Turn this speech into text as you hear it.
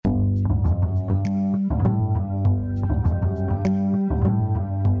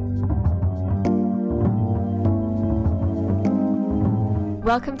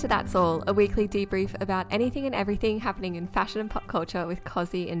Welcome to That's All, a weekly debrief about anything and everything happening in fashion and pop culture with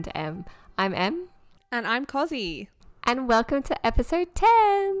Cozzy and Em. I'm Em. And I'm Cozzy. And welcome to episode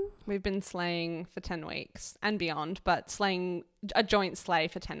 10. We've been slaying for 10 weeks and beyond, but slaying a joint slay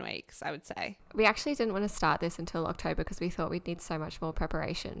for 10 weeks, I would say. We actually didn't want to start this until October because we thought we'd need so much more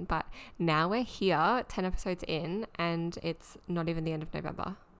preparation. But now we're here, 10 episodes in, and it's not even the end of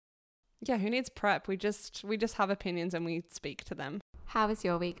November. Yeah, who needs prep? We just have opinions and we speak to them. How has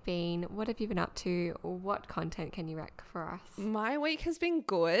your week been? What have you been up to? What content can you rec for us? My week has been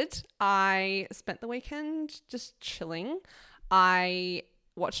good. I spent the weekend just chilling. I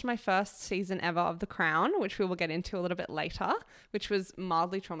watched my first season ever of The Crown, which we will get into a little bit later, which was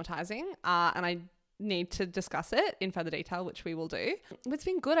mildly traumatizing. And I need to discuss it in further detail, which we will do. It's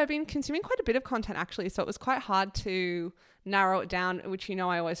been good. I've been consuming quite a bit of content actually, so it was quite hard to narrow it down, which you know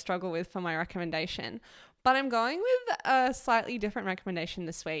I always struggle with for my recommendation. But I'm going with a slightly different recommendation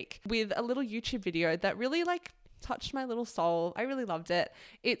this week with a little YouTube video that really touched my little soul. I really loved it.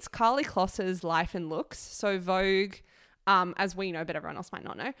 It's Karlie Kloss's Life and Looks. So Vogue, as we know, but everyone else might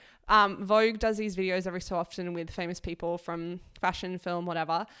not know. Vogue does these videos every so often with famous people from fashion, film,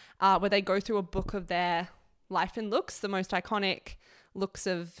 whatever, where they go through a book of their life and looks, the most iconic looks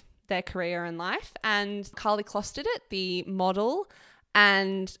of their career and life. And Karlie Kloss did it, the model,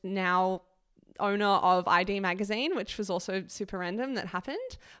 and now owner of ID magazine, which was also super random that happened.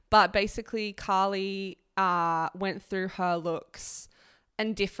 But basically Karlie went through her looks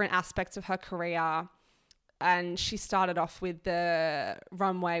and different aspects of her career. And she started off with the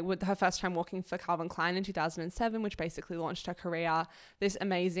runway with her first time walking for Calvin Klein in 2007, which basically launched her career. This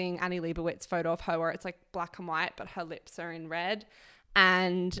amazing Annie Leibovitz photo of her where it's like black and white, but her lips are in red.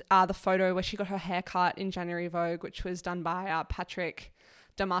 And the photo where she got her haircut in January Vogue, which was done by Patrick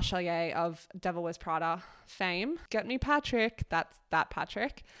de Marchelier of Devil Wears Prada fame. Get me Patrick. That's that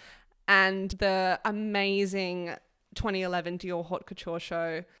Patrick. And the amazing 2011 Dior Haute Couture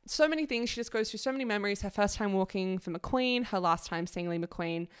show. So many things. She just goes through so many memories. Her first time walking for McQueen, her last time seeing Lee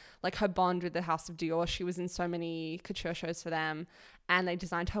McQueen, like her bond with the House of Dior. She was in so many couture shows for them. And they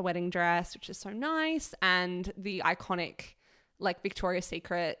designed her wedding dress, which is so nice. And the iconic Victoria's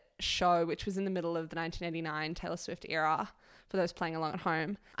Secret show, which was in the middle of the 1989 Taylor Swift era, for those playing along at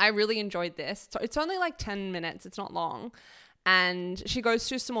home. I really enjoyed this. So it's only 10 minutes. It's not long. And she goes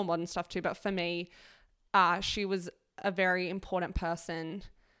through some more modern stuff too. But for me, she was a very important person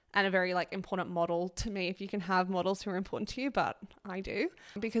and a very important model to me, if you can have models who are important to you, but I do.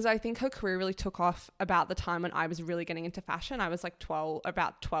 Because I think her career really took off about the time when I was really getting into fashion. I was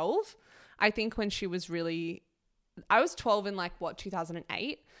about 12. I think when she was really... I was 12 in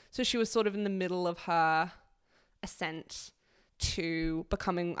 2008. So she was sort of in the middle of her ascent to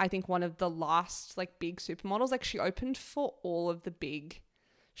becoming, I think, one of the last big supermodels. She opened for all of the big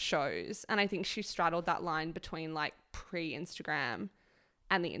shows. And I think she straddled that line between pre-Instagram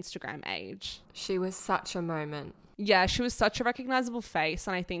and the Instagram age. She was such a moment. Yeah, she was such a recognizable face.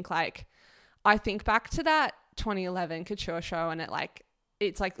 And I think I think back to that 2011 couture show and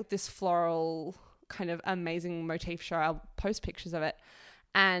it's this floral kind of amazing motif show. I'll post pictures of it.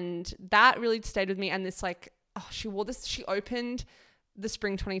 And that really stayed with me. And this she wore this, she opened the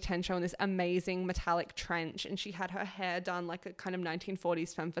spring 2010 show in this amazing metallic trench, and she had her hair done like a kind of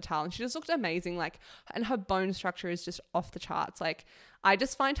 1940s femme fatale, and she just looked amazing. And her bone structure is just off the charts. I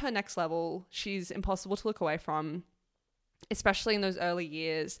just find her next level. She's impossible to look away from, especially in those early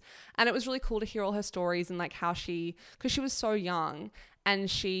years. And it was really cool to hear all her stories and how because she was so young,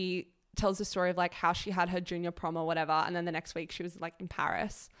 and she tells the story of how she had her junior prom or whatever, and then the next week she was in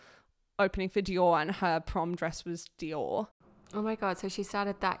Paris opening for Dior, and her prom dress was Dior. Oh my God, so she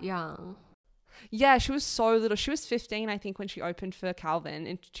started that young. Yeah, she was so little. She was 15, I think, when she opened for Calvin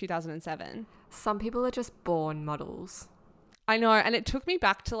in 2007. Some people are just born models. I know, and it took me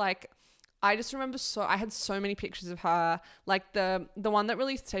back to I just remember I had so many pictures of her. The one that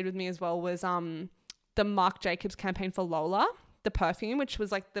really stayed with me as well was the Marc Jacobs campaign for Lola, the perfume, which was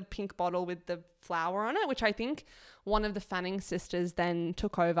the pink bottle with the flower on it, which I think one of the Fanning sisters then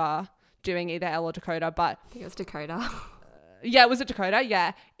took over doing, either Elle or Dakota, but I think it was Dakota. Yeah, was it Dakota?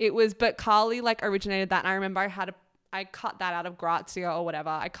 Yeah, it was. But Karlie originated that, and I remember I cut that out of Grazia or whatever.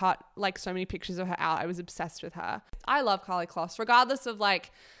 I cut so many pictures of her out. I was obsessed with her. I love Karlie Kloss, regardless of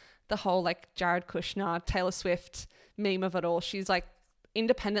the whole Jared Kushner, Taylor Swift meme of it all. She's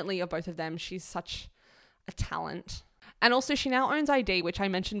independently of both of them, she's such a talent. And also she now owns ID, which I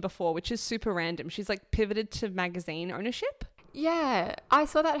mentioned before, which is super random. She's pivoted to magazine ownership. Yeah, I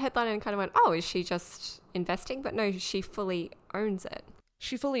saw that headline and kind of went, oh, is she just investing? But no, she fully owns it.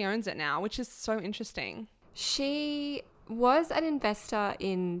 She fully owns it now, which is so interesting. She was an investor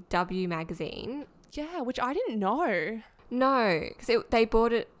in W Magazine. Yeah, which I didn't know. No, because they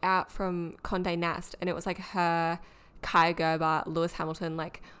bought it out from Condé Nast, and it was like her, Kai Gerber, Lewis Hamilton,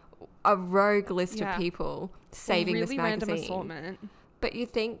 like a rogue list of people saving really this magazine. Random assortment. But you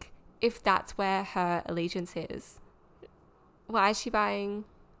think if that's where her allegiance is, why is she buying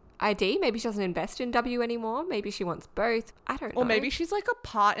ID? Maybe she doesn't invest in W anymore. Maybe she wants both. I don't know. Or maybe she's like a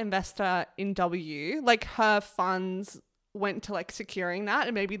part investor in W. Like her funds went to like securing that,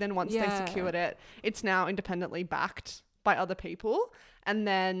 and maybe then once they secured it, it's now independently backed by other people, and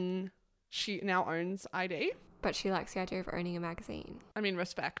then she now owns ID. But she likes the idea of owning a magazine. I mean,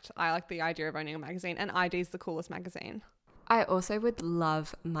 respect. I like the idea of owning a magazine, and ID's the coolest magazine. I also would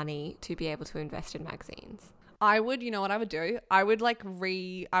love money to be able to invest in magazines. I would, you know what I would do? I would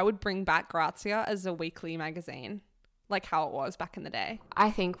I would bring back Grazia as a weekly magazine, like how it was back in the day. I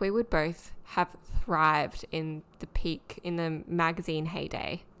think we would both have thrived in the peak, in the magazine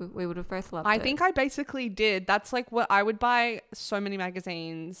heyday. We would have both loved it. I think I basically did. That's like what I would buy so many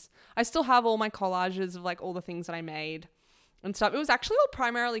magazines. I still have all my collages of like all the things that I made and stuff. It was actually all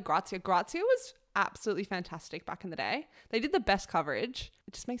primarily Grazia. Grazia was absolutely fantastic back in the day. They did the best coverage.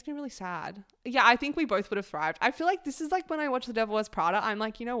 It just makes me really sad. Yeah, I think we both would have thrived. I feel like this is like when I watched The Devil Wears Prada, I'm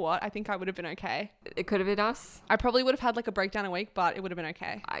like, you know what? I think I would have been okay. It could have been us. I probably would have had like a breakdown a week, but it would have been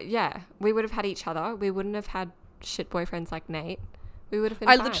okay. Yeah, we would have had each other. We wouldn't have had shit boyfriends like Nate. We would have been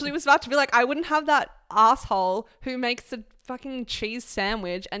I fine. literally was about to be like, I wouldn't have that asshole who makes a fucking cheese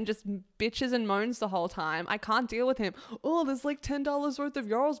sandwich and just bitches and moans the whole time. I can't deal with him. Oh, there's like $10 worth of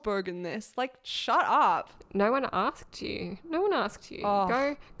Jarlsberg in this. Like, shut up. No one asked you. No one asked you.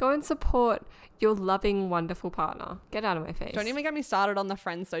 Oh. Go and support your loving, wonderful partner. Get out of my face. Don't even get me started on the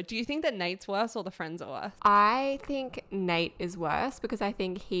friends though. Do you think that Nate's worse or the friends are worse? I think Nate is worse because I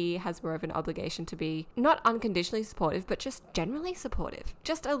think he has more of an obligation to be not unconditionally supportive, but just generally supportive.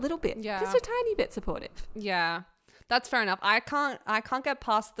 Just a little bit. Yeah. Just a tiny bit supportive. Yeah. That's fair enough. I can't get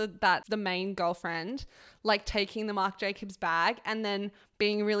past the main girlfriend like taking the Marc Jacobs bag and then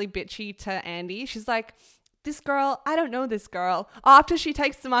being really bitchy to Andy. She's like, this girl, I don't know this girl. After she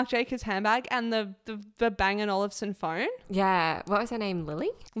takes the Marc Jacobs handbag and the Bang & Olufsen phone. Yeah. What was her name? Lily?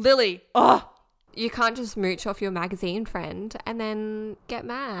 Lily. Oh. You can't just mooch off your magazine friend and then get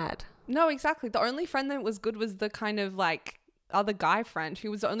mad. No, exactly. The only friend that was good was the kind of like other guy friend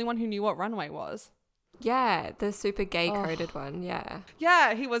who was the only one who knew what runway was. Yeah, the super gay-coded one, yeah.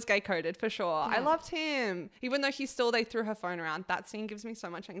 Yeah, he was gay-coded for sure. Yeah. I loved him. Even though they threw her phone around. That scene gives me so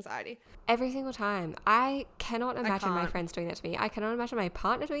much anxiety. Every single time. I cannot imagine my can't. friends doing that to me. I cannot imagine my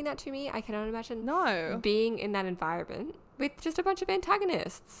partner doing that to me. I cannot imagine No. being in that environment with just a bunch of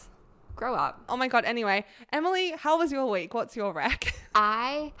antagonists. Grow up. Oh my God. Anyway, Emily, how was your week? What's your rec?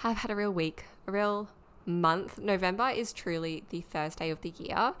 I have had a real week, a real month. November is truly the Thursday of the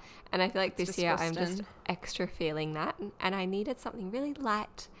year, and I feel like this year I'm just extra feeling that, and I needed something really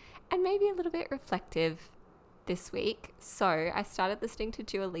light and maybe a little bit reflective this week. So I started listening to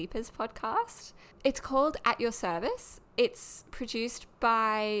Dua Lipa's podcast. It's called At Your Service. It's produced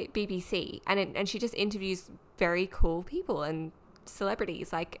by BBC, and she just interviews very cool people and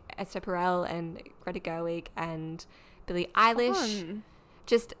celebrities like Esther Perel and Greta Gerwig and Billie Eilish. Fun.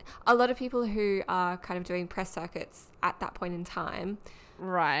 Just a lot of people who are kind of doing press circuits at that point in time.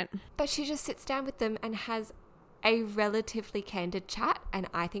 Right. But she just sits down with them and has a relatively candid chat. And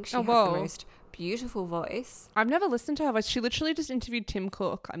I think she has whoa. the most beautiful voice. I've never listened to her voice. She literally just interviewed Tim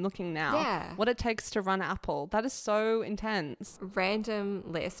Cook. I'm looking now. Yeah. What it takes to run Apple. That is so intense. Random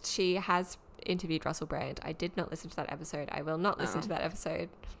list. She has interviewed Russell Brand. I did not listen to that episode. I will not listen to that episode.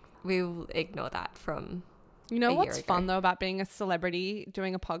 We will ignore that from... You know what's fun though about being a celebrity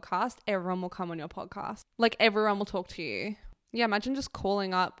doing a podcast? Everyone will come on your podcast. Like everyone will talk to you. Yeah, imagine just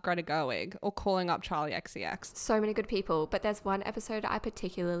calling up Greta Gerwig or calling up Charlie XCX. So many good people. But there's one episode I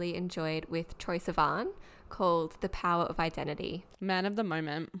particularly enjoyed with Troye Sivan called The Power of Identity. Man of the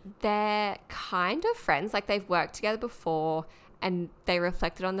moment. They're kind of friends. Like they've worked together before, and they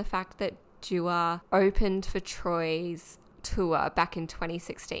reflected on the fact that Dua opened for Troy's tour back in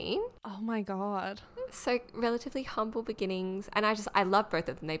 2016. Oh my God. So relatively humble beginnings, and I love both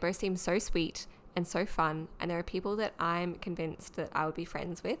of them. They both seem so sweet and so fun, and there are people that I'm convinced that I would be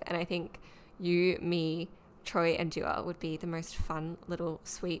friends with, and I think you, me, Troye and Dua would be the most fun little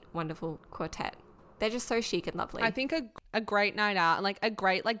sweet wonderful quartet. They're just so chic and lovely. I think a great night out and like a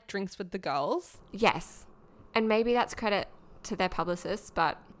great like drinks with the girls. Yes, and maybe that's credit to their publicists,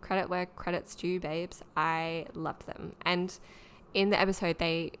 but credit where credit's due, babes. I loved them. And in the episode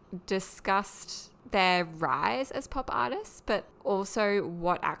they discussed their rise as pop artists, but also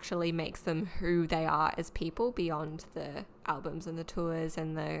what actually makes them who they are as people beyond the albums and the tours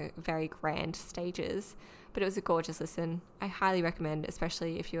and the very grand stages. But it was a gorgeous listen. I highly recommend,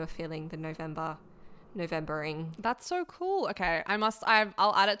 especially if you are feeling the Novembering. That's so cool. Okay,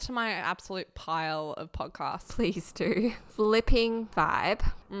 I'll add it to my absolute pile of podcasts. Please do. Flipping vibe.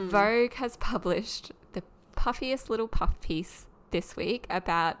 Vogue has published the puffiest little puff piece this week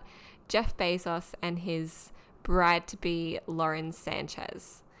about Jeff Bezos and his bride-to-be Lauren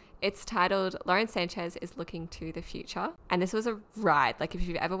Sanchez. It's titled Lauren Sanchez is Looking to the Future. And this was a ride. Like, if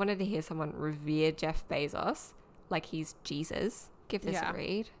you've ever wanted to hear someone revere Jeff Bezos like he's Jesus, give this a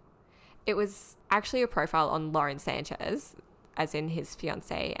read. It was actually a profile on Lauren Sanchez, as in his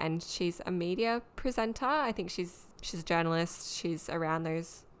fiance, and she's a media presenter. I think she's a journalist. She's around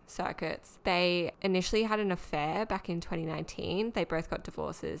those circuits. They initially had an affair back in 2019. They both got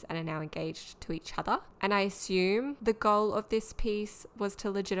divorces and are now engaged to each other. And I assume the goal of this piece was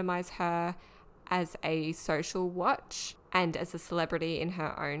to legitimize her as a social watch and as a celebrity in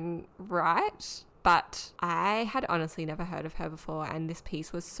her own right. But I had honestly never heard of her before, and this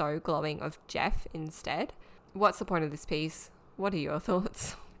piece was so glowing of Jeff instead. What's the point of this piece? What are your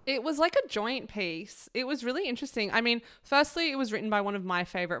thoughts? It was like a joint piece. It was really interesting. I mean, firstly, it was written by one of my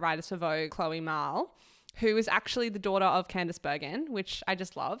favorite writers for Vogue, Chloe Mal, who is actually the daughter of Candice Bergen, which I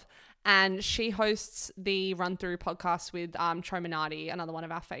just love. And she hosts the Run Through podcast with Tro Minardi, another one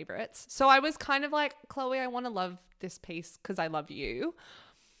of our favorites. So I was kind of like, Chloe, I want to love this piece because I love you.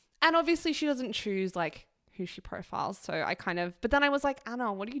 And obviously she doesn't choose like who she profiles. So but then I was like,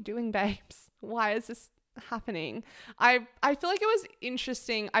 Anna, what are you doing, babes? Why is this happening? I feel like it was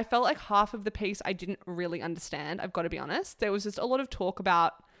interesting. I felt like half of the piece I didn't really understand. I've got to be honest. There was just a lot of talk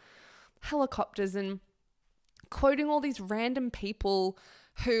about helicopters and quoting all these random people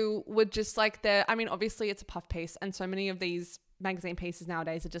who were just like obviously it's a puff piece, and so many of these magazine pieces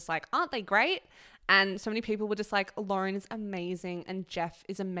nowadays are just like, aren't they great? And so many people were just like, Lauren is amazing and Jeff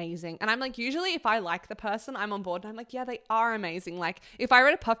is amazing. And I'm like, usually if I like the person, I'm on board and I'm like, yeah, they are amazing. Like if I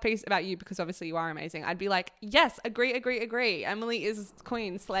read a puff piece about you, because obviously you are amazing, I'd be like, yes, agree. Emily is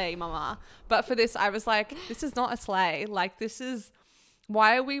queen, slay, mama. But for this, I was like, this is not a slay. Like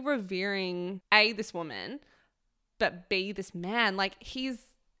why are we revering A, this woman, but B, this man? Like he's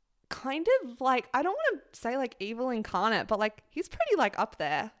kind of like, I don't want to say like evil incarnate, but like he's pretty like up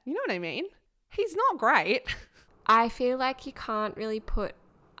there. You know what I mean? He's not great. I feel like you can't really put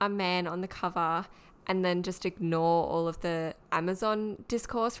a man on the cover and then just ignore all of the Amazon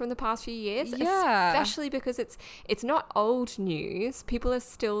discourse from the past few years. Yeah. Especially because it's not old news. People are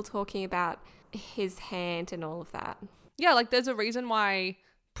still talking about his hand and all of that. Yeah, like there's a reason why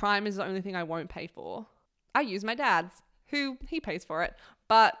Prime is the only thing I won't pay for. I use my dad's, who he pays for it.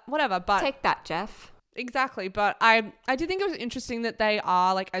 But whatever. But take that, Jeff. Exactly. But I did think it was interesting that they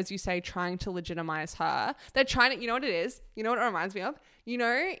are, like, as you say, trying to legitimize her. They're trying to, you know what it is? You know what it reminds me of? You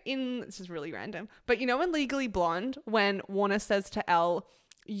know, this is really random, but you know in Legally Blonde, when Warner says to Elle,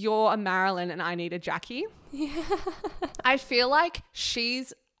 you're a Marilyn and I need a Jackie? Yeah. I feel like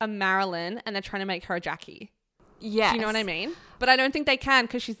she's a Marilyn and they're trying to make her a Jackie. Yes. Do you know what I mean? But I don't think they can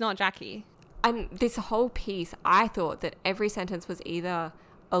because she's not Jackie. And this whole piece, I thought that every sentence was either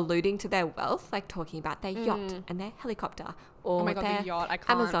alluding to their wealth, like talking about their yacht and their helicopter, or their the yacht. I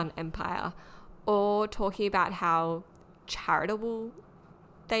can't. Amazon empire, or talking about how charitable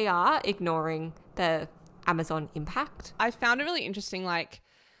they are, ignoring the Amazon impact. I found it really interesting. Like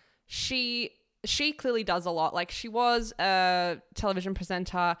she clearly does a lot. Like she was a television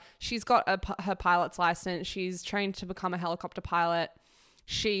presenter. She's got her pilot's license. She's trained to become a helicopter pilot.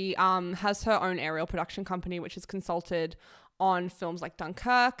 She has her own aerial production company, which has consulted on films like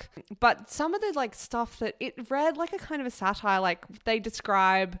Dunkirk. But some of the like stuff that it read like a kind of a satire, like they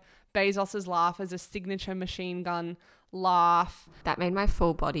describe Bezos's laugh as a signature machine gun laugh. That made my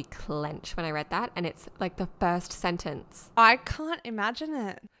full body clench when I read that, and it's like the first sentence. I can't imagine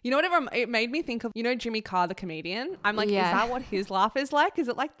it. You know what it made me think of? You know Jimmy Carr, the comedian? I'm like, yeah. Is that what his laugh is like? Is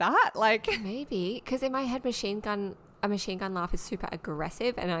it like that? Like maybe, because in my head, a machine gun laugh is super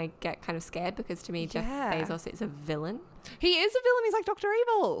aggressive, and I get kind of scared because to me, Jeff Bezos is a villain. He is a villain. He's like Dr.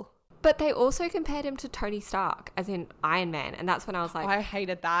 Evil. But they also compared him to Tony Stark, as in Iron Man, and that's when I was like, I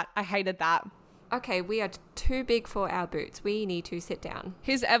hated that. Okay, we are too big for our boots. We need to sit down.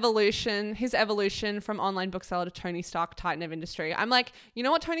 His evolution from online bookseller to Tony Stark, titan of industry. I'm like, you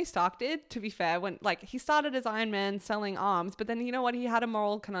know what Tony Stark did, to be fair, when like he started as Iron Man selling arms, but then you know what? He had a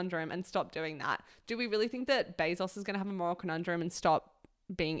moral conundrum and stopped doing that. Do we really think that Bezos is going to have a moral conundrum and stop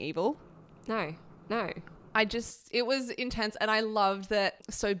being evil? No. It was intense, and I loved that.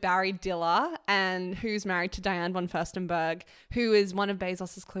 So Barry Diller, and who's married to Diane von Furstenberg, who is one of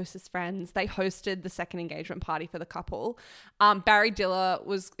Bezos's closest friends, they hosted the second engagement party for the couple. Barry Diller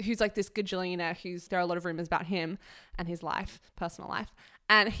who's like this gajillionaire, there are a lot of rumors about him and his personal life.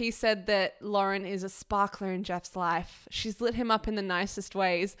 And he said that Lauren is a sparkler in Jeff's life. She's lit him up in the nicest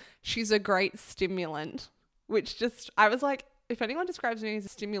ways. She's a great stimulant, I was like, if anyone describes me as a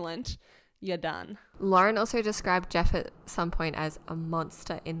stimulant, you're done. Lauren also described Jeff at some point as a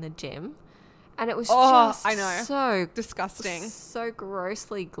monster in the gym. And it was I know. So disgusting. So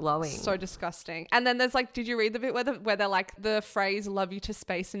grossly glowing. So disgusting. And then there's like, did you read the bit where they're like, the phrase "love you to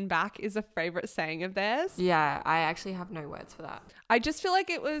space and back" is a favorite saying of theirs? Yeah, I actually have no words for that. I just feel like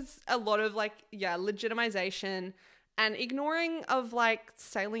it was a lot of legitimization and ignoring of like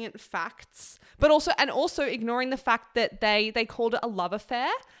salient facts, but also ignoring the fact that they called it a love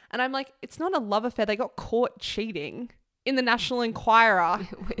affair. And I'm like, it's not a love affair. They got caught cheating in the National Enquirer.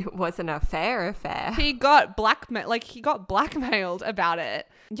 It wasn't a fair affair. He got blackmailed about it.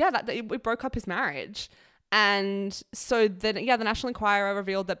 Yeah, it broke up his marriage. And so then, the National Enquirer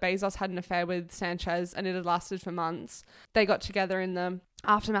revealed that Bezos had an affair with Sanchez, and it had lasted for months. They got together in the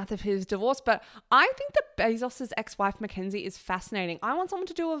aftermath of his divorce. But I think that Bezos's ex-wife Mackenzie is fascinating. I want someone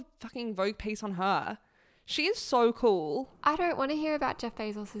to do a fucking Vogue piece on her. She is so cool. I don't want to hear about Jeff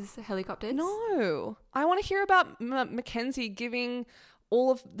Bezos's helicopters. No. I want to hear about Mackenzie giving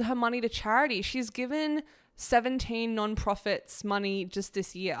all of her money to charity. She's given 17 nonprofits money just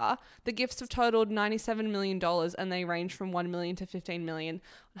this year. The gifts have totaled $97 million, and they range from $1 million to $15 million.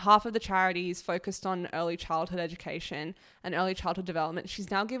 Half of the charities focused on early childhood education and early childhood development.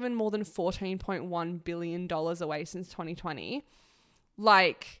 She's now given more than $14.1 billion away since 2020.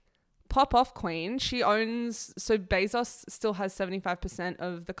 Like, pop off, queen. Bezos still has 75%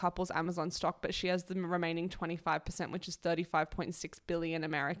 of the couple's Amazon stock, but she has the remaining 25%, which is 35.6 billion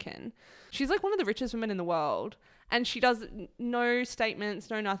American. She's like one of the richest women in the world, and she does no statements,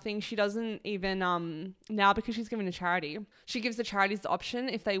 no nothing. She doesn't even now, because she's given to charity, she gives the charities the option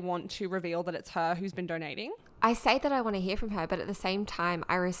if they want to reveal that it's her who's been donating. I say that I want to hear from her, but at the same time,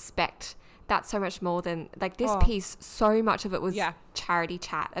 I respect that so much more than like this piece. So much of it was charity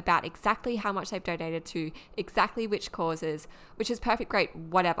chat about exactly how much they've donated to exactly which causes, which is perfect, great,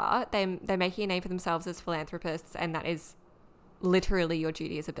 whatever. They're making a name for themselves as philanthropists, and that is literally your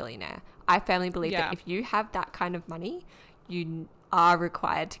duty as a billionaire. I firmly believe that if you have that kind of money, you are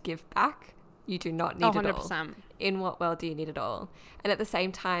required to give back. You do not need 100%. It all. In what world do you need it all? And at the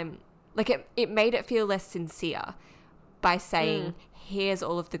same time, like it made it feel less sincere by saying, here's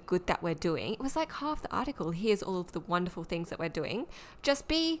all of the good that we're doing. It was like half the article. Here's all of the wonderful things that we're doing. Just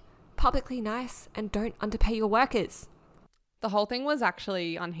be publicly nice and don't underpay your workers. The whole thing was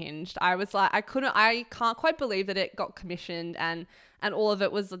actually unhinged. I was like, I can't quite believe that it got commissioned, and all of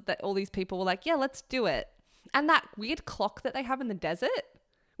it was that all these people were like, yeah, let's do it. And that weird clock that they have in the desert,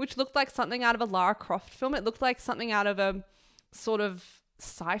 which looked like something out of a Lara Croft film. It looked like something out of a sort of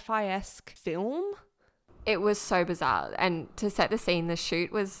sci-fi-esque film. It was so bizarre. And to set the scene, the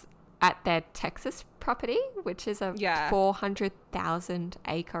shoot was at their Texas property, which is a 400,000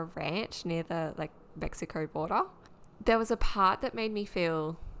 acre ranch near the Mexico border. There was a part that made me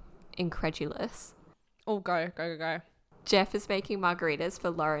feel incredulous. Oh, go. Jeff is making margaritas for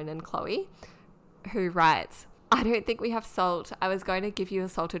Lauren and Chloe, who writes, I don't think we have salt. I was going to give you a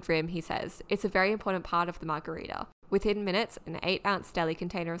salted rim, he says. It's a very important part of the margarita. Within minutes, an 8-ounce deli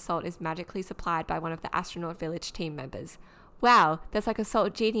container of salt is magically supplied by one of the Astronaut Village team members. Wow, there's like a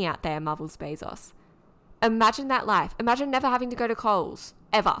salt genie out there, marvels Bezos. Imagine that life. Imagine never having to go to Coles.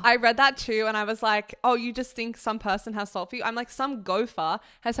 Ever. I read that too, and I was like, oh, you just think some person has salt for you? I'm like, some gopher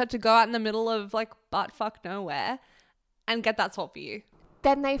has had to go out in the middle of butt-fuck nowhere and get that salt for you.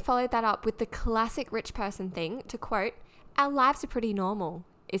 Then they followed that up with the classic rich person thing to quote, our lives are pretty normal,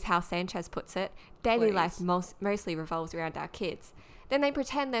 is how Sanchez puts it. Daily life mostly revolves around our kids. Then they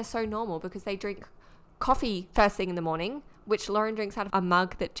pretend they're so normal because they drink coffee first thing in the morning, which Lauren drinks out of a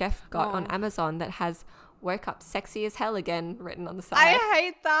mug that Jeff got on Amazon that has woke up sexy as hell again written on the side. I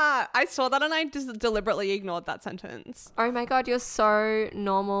hate that. I saw that and I just deliberately ignored that sentence. Oh my God, you're so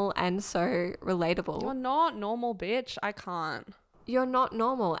normal and so relatable. You're not normal, bitch. I can't. You're not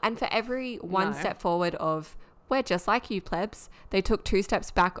normal. And for every one step forward of, we're just like you, plebs, they took 2 steps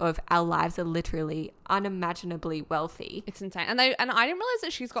back of, our lives are literally unimaginably wealthy. It's insane. And I didn't realize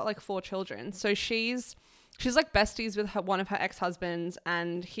that she's got 4 children. So she's like besties with one of her ex-husbands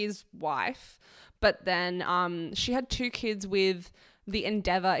and his wife. But then she had 2 kids with the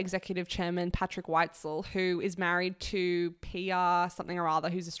Endeavour executive chairman, Patrick Weitzel, who is married to PR something or other,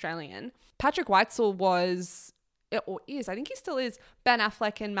 who's Australian. Patrick Whitesell was, or is, I think he still is, Ben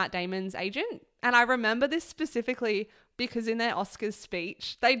Affleck and Matt Damon's agent. And I remember this specifically because in their Oscars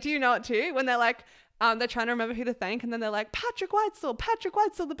speech, they do know it too, when they're like, they're trying to remember who to thank, and then they're like, Patrick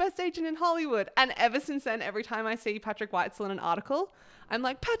Whitesell, the best agent in Hollywood. And ever since then, every time I see Patrick Whitesell in an article, I'm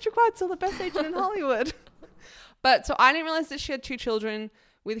like, Patrick Whitesell, the best agent in Hollywood. But so I didn't realize that she had 2 children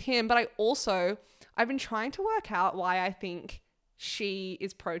with him. But I've been trying to work out why I think she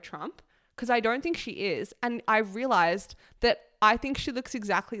is pro-Trump, because I don't think she is. And I realized that I think she looks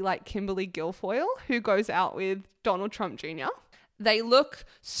exactly like Kimberly Guilfoyle, who goes out with Donald Trump Jr. They look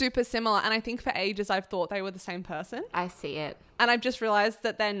super similar. And I think for ages I've thought they were the same person. I see it. And I've just realized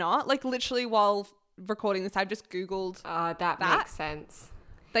that they're not. Like literally while recording this, I've just Googled that makes sense.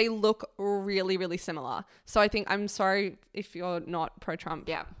 They look really, really similar. So I think, I'm sorry if you're not pro-Trump,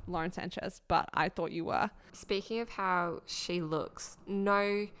 Lauren Sanchez, but I thought you were. Speaking of how she looks,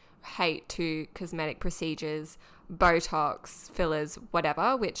 no hate to cosmetic procedures, Botox, fillers,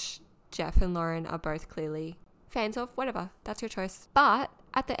 whatever, which Jeff and Lauren are both clearly fans of, whatever, that's your choice. But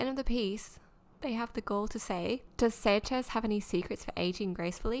at the end of the piece, they have the gall to say, does Sanchez have any secrets for aging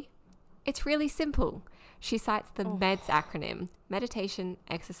gracefully? It's really simple. She cites the MEDS acronym: meditation,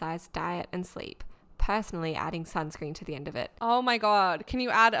 exercise, diet, and sleep. Personally adding sunscreen to the end of it. Oh my God. Can you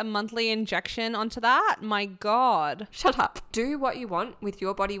add a monthly injection onto that? My God. Shut up. Do what you want with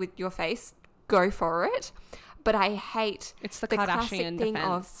your body, with your face. Go for it. But I hate it's the Kardashian thing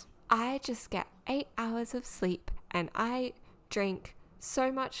of, I just get 8 hours of sleep and I drink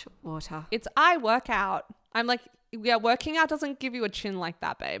so much water. I work out. I'm like, yeah, working out doesn't give you a chin like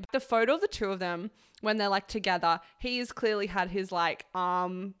that, babe. The photo of the 2 of them when they're like together, he's clearly had his like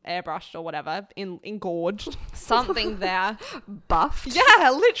arm airbrushed or whatever, engorged, something there. Buffed. Yeah,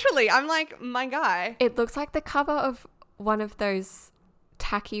 literally. I'm like, my guy. It looks like the cover of one of those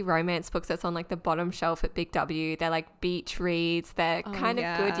tacky romance books that's on like the bottom shelf at Big W. They're like beach reads. They're kind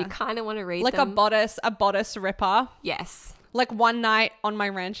of good. You kind of want to read like them. a bodice ripper. Yes. Like One Night on My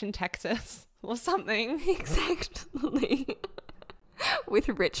Ranch in Texas or something. Exactly. With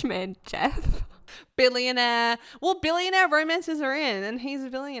rich man Jeff. Billionaire. Well, billionaire romances are in and he's a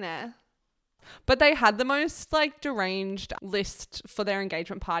billionaire. But they had the most like deranged list for their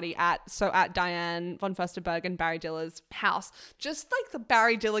engagement party at Diane von Furstenberg and Barry Diller's house. Just like the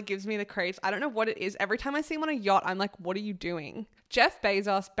Barry Diller gives me the creeps. I don't know what it is. Every time I see him on a yacht, I'm like, what are you doing? Jeff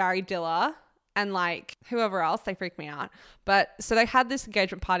Bezos, Barry Diller, and like whoever else, they freak me out. But so they had this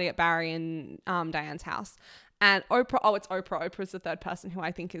engagement party at Barry and Diane's house. And Oprah, it's Oprah. Oprah's the third person who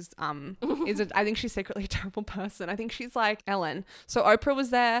I think I think she's secretly a terrible person. I think she's like Ellen. So Oprah was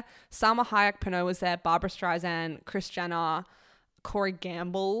there, Salma Hayek Pinault was there, Barbara Streisand, Kris Jenner, Corey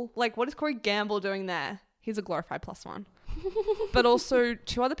Gamble. Like, what is Corey Gamble doing there? He's a glorified +1. But also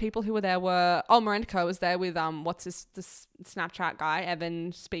 2 other people who were there were, Miranda Kerr was there with, this Snapchat guy,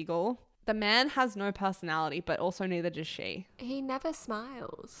 Evan Spiegel. The man has no personality, but also neither does she. He never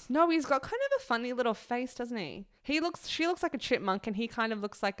smiles. No, he's got kind of a funny little face, doesn't he? She looks like a chipmunk, and he kind of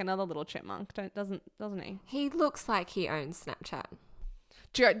looks like another little chipmunk, doesn't he? He looks like he owns Snapchat.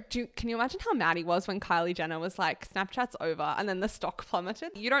 Can you imagine how mad he was when Kylie Jenner was like, Snapchat's over, and then the stock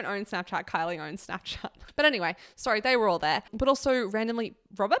plummeted? You don't own Snapchat, Kylie owns Snapchat. But anyway, sorry, they were all there. But also randomly,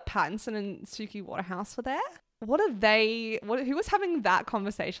 Robert Pattinson and Suki Waterhouse were there. Who was having that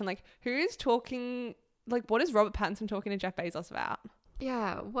conversation? Like, who is talking, like, what is Robert Pattinson talking to Jeff Bezos about?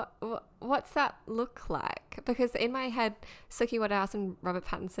 Yeah, what's that look like? Because in my head, Suki Waterhouse and Robert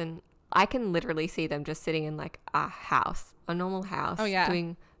Pattinson, I can literally see them just sitting in like a normal house,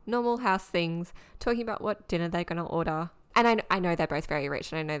 doing normal house things, talking about what dinner they're going to order. And I know they're both very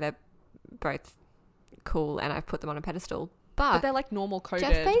rich and I know they're both cool and I've put them on a pedestal. But they're like normal coded.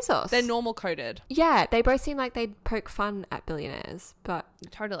 Jeff Bezos. They're normal coded. Yeah, they both seem like they'd poke fun at billionaires, but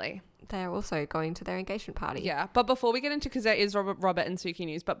totally. They're also going to their engagement party. Yeah, but before we get into, because there is Robert and Suki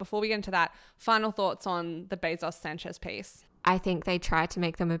news, but before we get into that, final thoughts on the Bezos-Sanchez piece. I think they tried to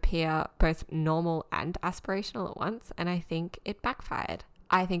make them appear both normal and aspirational at once, and I think it backfired.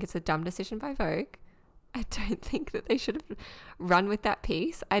 I think it's a dumb decision by Vogue. I don't think that they should have run with that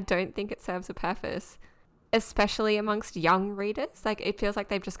piece. I don't think it serves a purpose, especially amongst young readers. Like, it feels like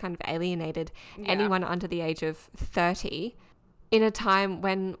they've just kind of alienated anyone under the age of 30 in a time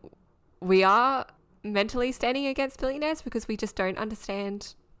when we are mentally standing against billionaires because we just don't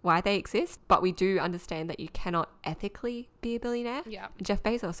understand why they exist, but we do understand that you cannot ethically be a billionaire. Yeah. Jeff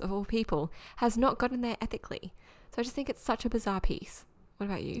Bezos, of all people, has not gotten there ethically. So I just think it's such a bizarre piece. What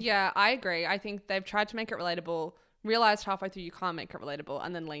about you? Yeah, I agree. I think they've tried to make it relatable, realized halfway through you can't make it relatable,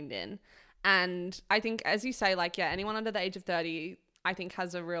 and then leaned in. And I think, as you say, like, yeah, anyone under the age of 30, I think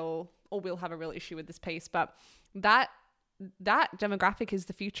has a real or will have a real issue with this piece, but that demographic is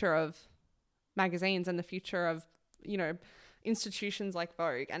the future of magazines and the future of, you know, institutions like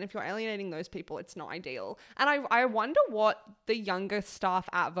Vogue. And if you're alienating those people, it's not ideal. And I wonder what the younger staff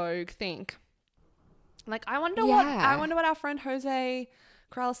at Vogue think. Like, I wonder what our friend Jose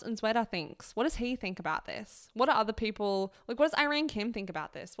Corrales Unzueta thinks. What does he think about this? What are other people, like, what does Irene Kim think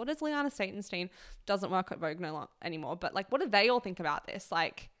about this? What does Liana Satenstein, doesn't work at Vogue anymore, but like, what do they all think about this?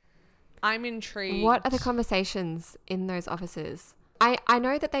 Like, I'm intrigued. What are the conversations in those offices? I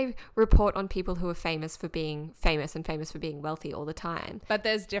know that they report on people who are famous for being famous and famous for being wealthy all the time. But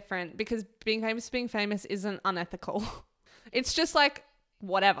there's different, because being famous isn't unethical. It's just like,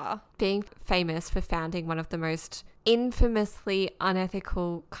 whatever. Being famous for founding one of the most infamously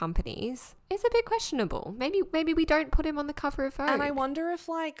unethical companies is a bit questionable. Maybe we don't put him on the cover of Vogue. And I wonder if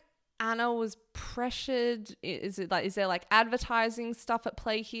like Anna was pressured. Is there like advertising stuff at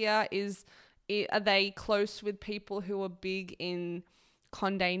play here? Are they close with people who are big in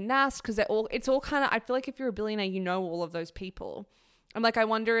Condé Nast? Because it's all kind of, I feel like if you're a billionaire, you know all of those people. I'm like, I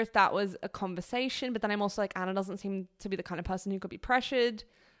wonder if that was a conversation, but then I'm also like, Anna doesn't seem to be the kind of person who could be pressured,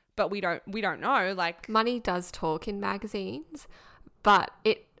 but we don't know. Like, money does talk in magazines, but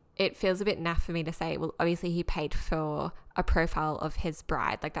it feels a bit naff for me to say, well, obviously he paid for a profile of his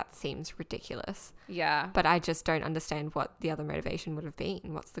bride. Like, that seems ridiculous. Yeah. But I just don't understand what the other motivation would have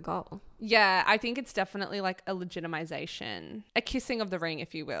been. What's the goal? Yeah, I think it's definitely like a legitimization, a kissing of the ring,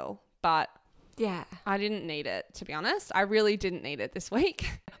 if you will. But yeah, I didn't need it, to be honest. I really didn't need it this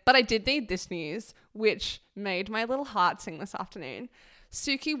week. But I did need this news, which made my little heart sing this afternoon.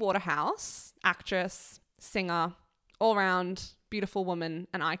 Suki Waterhouse, actress, singer, all-round beautiful woman,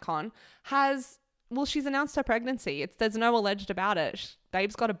 an icon, she's announced her pregnancy. There's no alleged about it.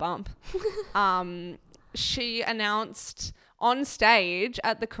 Babe's got a bump. She announced on stage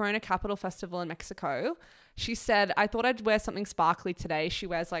at the Corona Capital Festival in Mexico, she said, I thought I'd wear something sparkly today. She's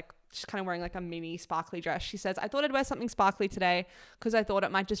kind of wearing like a mini sparkly dress. She says, I thought I'd wear something sparkly today because I thought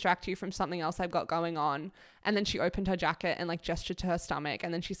it might distract you from something else I've got going on. And then she opened her jacket and like gestured to her stomach.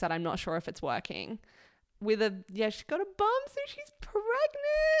 And then she said, I'm not sure if it's working. She's got a bump, so she's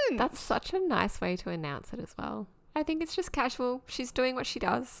pregnant. That's such a nice way to announce it as well. I think it's just casual. She's doing what she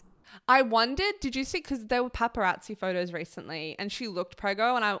does. I wondered, did you see, because there were paparazzi photos recently and she looked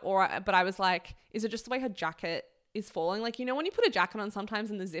preggo but I was like, is it just the way her jacket is falling? Like, you know when you put a jacket on sometimes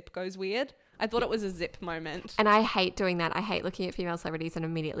and the zip goes weird? I thought it was a zip moment. And I hate doing that. I hate looking at female celebrities and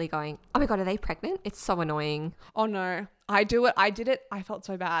immediately going, oh my God, are they pregnant? It's so annoying. Oh no. I do it. I did it. I felt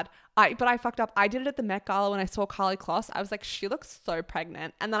so bad. But I fucked up. I did it at the Met Gala when I saw Karlie Kloss. I was like, she looks so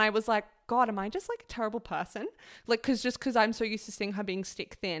pregnant. And then I was like, God, am I just like a terrible person? Like, because I'm so used to seeing her being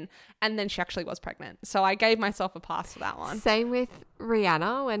stick thin. And then she actually was pregnant. So I gave myself a pass for that one. Same with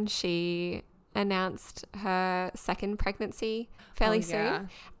Rihanna when she announced her second pregnancy fairly soon.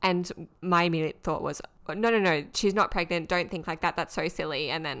 And my immediate thought was, no, she's not pregnant. Don't think like that. That's so silly.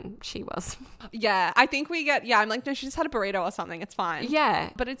 And then she was. Yeah, I think I'm like, no, she just had a burrito or something. It's fine. Yeah.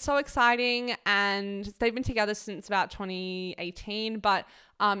 But it's so exciting. And they've been together since about 2018. But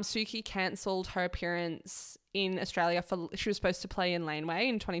Suki cancelled her appearance in Australia she was supposed to play in Laneway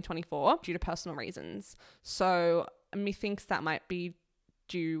in 2024 due to personal reasons. So methinks that might be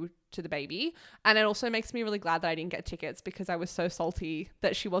due to the baby. And it also makes me really glad that I didn't get tickets because I was so salty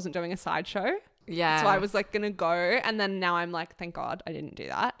that she wasn't doing a sideshow. Yeah. So I was like gonna go, and then now I'm like, thank God I didn't do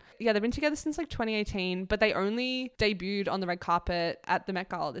that. Yeah, they've been together since like 2018, but they only debuted on the red carpet at the Met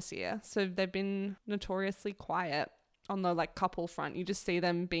Gala this year. So they've been notoriously quiet on the like couple front. You just see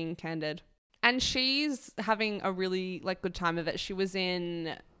them being candid. And she's having a really like good time of it. She was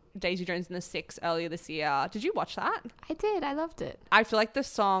in Daisy Jones and the Six earlier this year. Did you watch that? I did. I loved it. I feel like the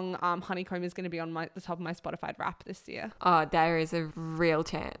song Honeycomb is going to be on the top of my Spotify Wrap this year. Oh, there is a real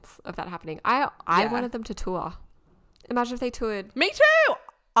chance of that happening. I wanted them to tour. Imagine if they toured. Me too!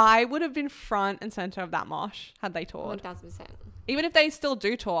 I would have been front and center of that mosh had they toured. 1000%. Even if they still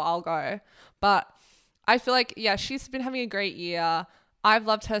do tour, I'll go. But I feel like, yeah, she's been having a great year. I've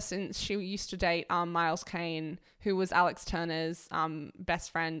loved her since she used to date Miles Kane, who was Alex Turner's best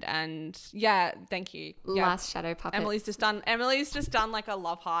friend. And yeah, thank you. Yeah. Last Shadow Puppets. Emily's just done like a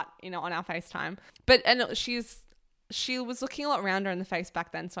love heart, on our FaceTime. But she was looking a lot rounder in the face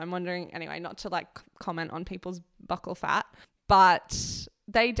back then. So I'm wondering, anyway, not to like comment on people's buckle fat, but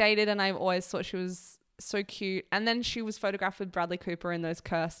they dated and I've always thought she was so cute. And then she was photographed with Bradley Cooper in those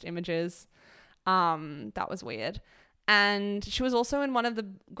cursed images. That was weird. And she was also in one of the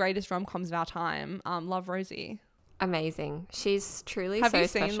greatest rom-coms of our time, Love, Rosie. Amazing. She's truly Have so you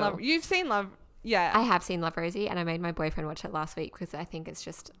seen special. Love? You've seen Love. Yeah. I have seen Love Rosie, and I made my boyfriend watch it last week because I think it's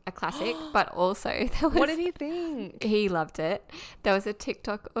just a classic. But also, what did he think? He loved it. There was a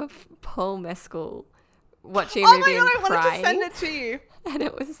TikTok of Paul Mescal watching a movie and crying. I wanted to send it to you. And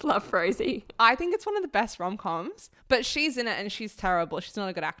it was Love Rosie. I think it's one of the best rom-coms, but she's in it and she's terrible. She's not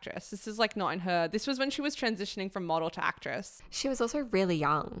a good actress. This is like not in her. This was when she was transitioning from model to actress. She was also really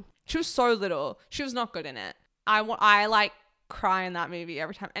young. She was so little. She was not good in it. I like cry in that movie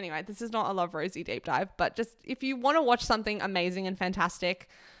every time. Anyway, this is not a Love Rosie deep dive, but just if you want to watch something amazing and fantastic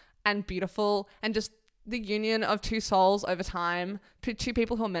and beautiful and just the union of two souls over time, two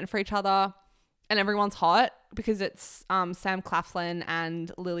people who are meant for each other, and everyone's hot because it's Sam Claflin and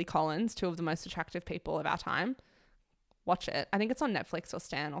Lily Collins, two of the most attractive people of our time. Watch it. I think it's on Netflix or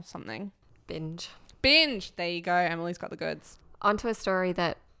Stan or something. Binge. There you go. Emily's got the goods. Onto a story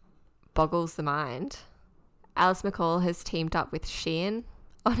that boggles the mind. Alice McCall has teamed up with Shein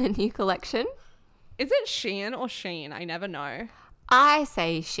on a new collection. Is it Shein or Sheen? I never know. I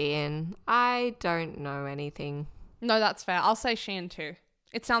say Shein. I don't know anything. No, that's fair. I'll say Shein too.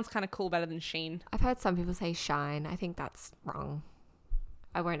 It sounds kind of cool, better than Sheen. I've heard some people say Shine. I think that's wrong.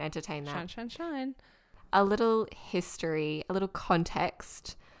 I won't entertain that. Shine. A little history, a little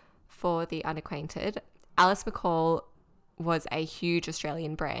context for the unacquainted. Alice McCall was a huge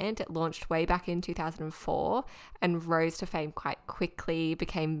Australian brand. It launched way back in 2004 and rose to fame quite quickly,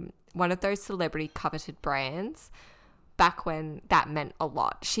 became one of those celebrity coveted brands back when that meant a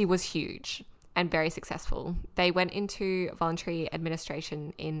lot. She was huge and very successful. They went into voluntary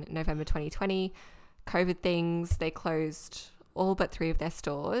administration in November 2020. COVID things, they closed all but 3 of their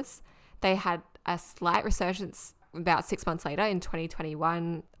stores. They had a slight resurgence about 6 months later in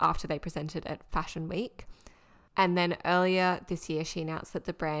 2021 after they presented at Fashion Week. And then earlier this year, she announced that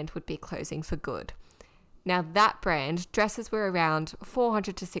the brand would be closing for good. Now that brand, dresses were around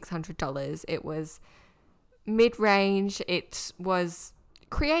 $400 to $600. It was mid-range. It was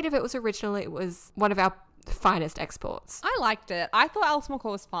creative. It was original. It was one of our finest exports. I liked it. I thought Alice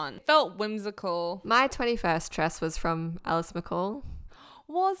McCall was fun. Felt whimsical. My 21st dress was from Alice McCall.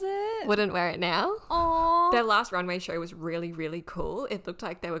 Was it? Wouldn't wear it now. Aww. Their last runway show was really, really cool. It looked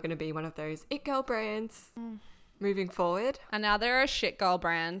like they were going to be one of those it girl brands moving forward. And now they're a shit girl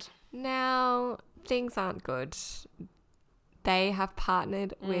brand. Now things aren't good. They have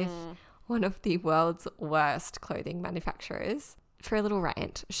partnered with one of the world's worst clothing manufacturers. For a little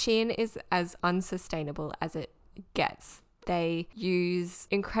rant, Shein is as unsustainable as it gets. They use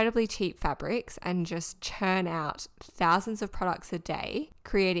incredibly cheap fabrics and just churn out thousands of products a day,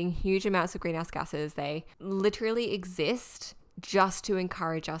 creating huge amounts of greenhouse gases. They literally exist just to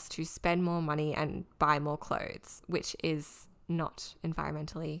encourage us to spend more money and buy more clothes, which is not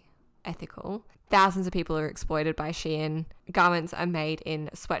environmentally ethical. Thousands of people are exploited by Shein. Garments are made in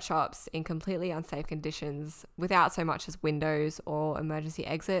sweatshops in completely unsafe conditions without so much as windows or emergency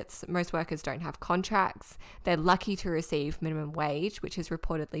exits. Most workers don't have contracts. They're lucky to receive minimum wage, which is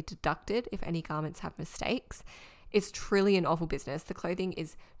reportedly deducted if any garments have mistakes. It's truly an awful business. The clothing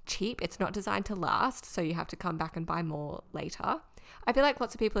is cheap. It's not designed to last, so you have to come back and buy more later. I feel like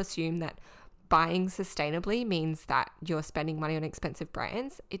lots of people assume that buying sustainably means that you're spending money on expensive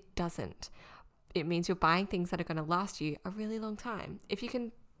brands. It doesn't. It means you're buying things that are going to last you a really long time. If you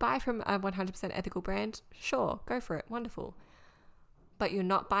can buy from a 100% ethical brand, sure, go for it. Wonderful. But you're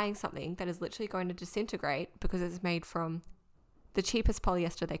not buying something that is literally going to disintegrate because it's made from the cheapest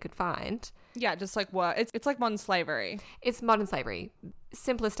polyester they could find. Yeah, just like what? It's like modern slavery. It's modern slavery.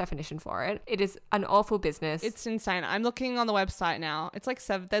 Simplest definition for it. It is an awful business. It's insane. I'm looking on the website now. It's like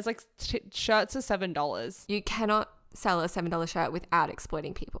there's like shirts are $7. You cannot sell a $7 shirt without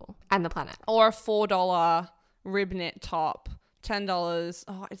exploiting people and the planet. Or a $4 rib knit top. $10.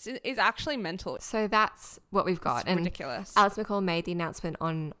 Oh, it's actually mental. So that's what we've got. It's ridiculous. Alice McCall made the announcement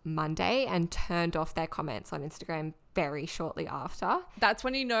on Monday and turned off their comments on Instagram very shortly after. That's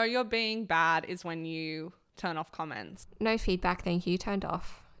when you know you're being bad, is when you turn off comments. No feedback, thank you, turned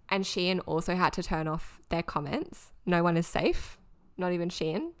off. And Shein also had to turn off their comments. No one is safe, not even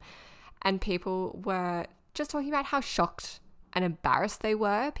Shein. And people were just talking about how shocked and embarrassed they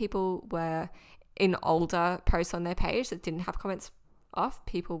were. People were, in older posts on their page that didn't have comments off,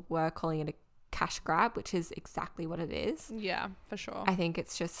 people were calling it a cash grab, which is exactly what it is. Yeah, for sure. I think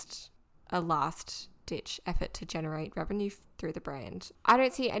it's just a last ditch effort to generate revenue through the brand. I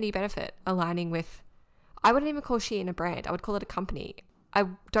don't see any benefit aligning with, I wouldn't even call Shein a brand. I would call it a company. I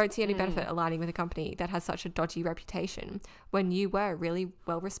don't see any benefit aligning with a company that has such a dodgy reputation when you were really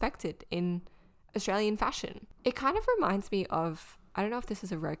well respected in Australian fashion. It kind of reminds me of, I don't know if this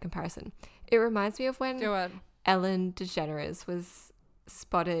is a road comparison. It reminds me of when Ellen DeGeneres was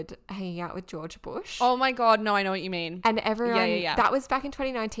spotted hanging out with George Bush. Oh my God, no, I know what you mean. And everyone, that was back in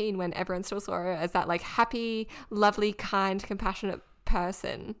 2019 when everyone still saw her as that like happy, lovely, kind, compassionate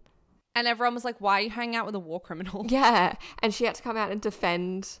person. And everyone was like, why are you hanging out with a war criminal? Yeah. And she had to come out and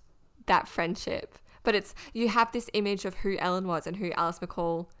defend that friendship. But you have this image of who Ellen was and who Alice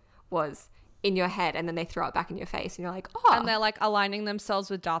McCall was in your head, and then they throw it back in your face and you're like, oh. And they're like aligning themselves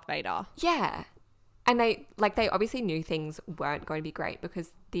with Darth Vader. Yeah. And they obviously knew things weren't going to be great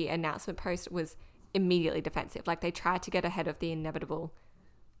because the announcement post was immediately defensive. Like, they tried to get ahead of the inevitable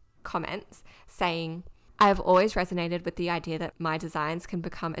comments saying, I have always resonated with the idea that my designs can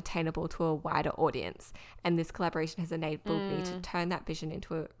become attainable to a wider audience, and this collaboration has enabled me to turn that vision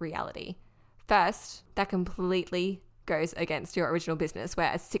into a reality. First, that completely goes against your original business,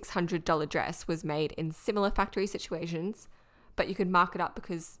 where a $600 dress was made in similar factory situations, but you could mark it up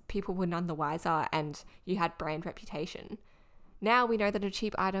because people were none the wiser and you had brand reputation. Now we know that a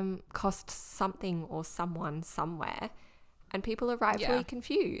cheap item costs something or someone somewhere, and people are rightfully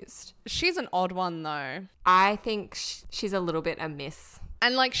confused. She's an odd one, though. I think she's a little bit a miss.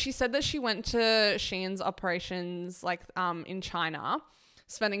 And like, she said that she went to Shein's operations like in China,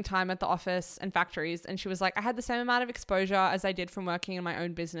 spending time at the office and factories, and she was like, I had the same amount of exposure as I did from working in my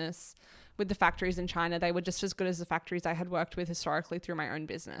own business with the factories in China. They were just as good as the factories I had worked with historically through my own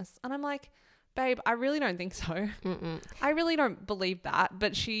business. And I'm like, babe, I really don't think so. I really don't believe that.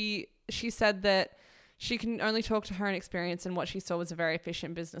 But she said that she can only talk to her own experience, and what she saw was a very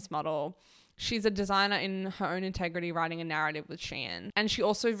efficient business model. She's a designer in her own integrity, writing a narrative with Shein. And she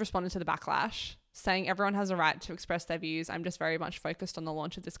also responded to the backlash, saying everyone has a right to express their views. I'm just very much focused on the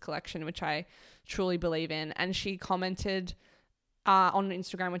launch of this collection, which I truly believe in. And she commented on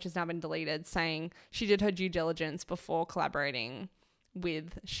Instagram, which has now been deleted, saying she did her due diligence before collaborating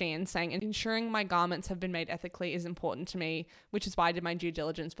with Shein, saying ensuring my garments have been made ethically is important to me, which is why I did my due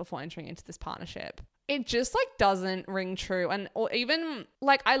diligence before entering into this partnership. It just like doesn't ring true. And or even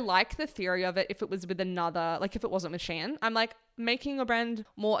like, I like the theory of it if it was with another, like if it wasn't with Shein. I'm like, making a brand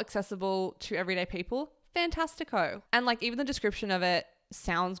more accessible to everyday people, fantastico. And like, even the description of it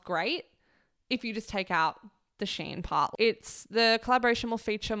sounds great if you just take out the Shein part. The collaboration will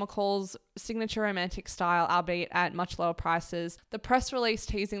feature McCall's signature romantic style, albeit at much lower prices. The press release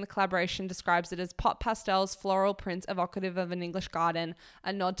teasing the collaboration describes it as pop pastels, floral prints evocative of an English garden,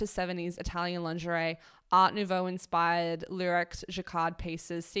 a nod to 70s Italian lingerie, Art Nouveau inspired lurex jacquard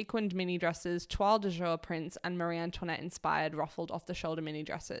pieces, sequined mini dresses, toile de jour prints, and Marie Antoinette inspired ruffled off the shoulder mini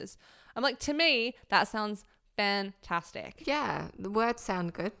dresses. I'm like, to me, that sounds fantastic. Yeah, the words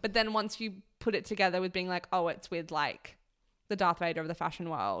sound good. But then once you put it together with being like, oh, it's with like the Darth Vader of the fashion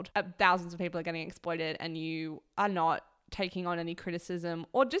world, thousands of people are getting exploited, and you are not taking on any criticism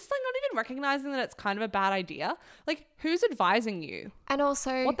or just like not even recognizing that it's kind of a bad idea. Like, who's advising you? And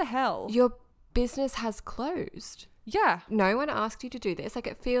also, what the hell? Your business has closed. Yeah. No one asked you to do this. Like,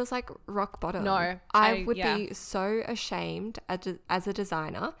 it feels like rock bottom. No. I would be so ashamed as a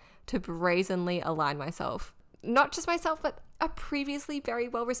designer to brazenly align myself. Not just myself, but a previously very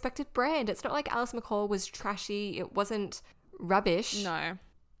well-respected brand. It's not like Alice McCall was trashy. It wasn't rubbish. No.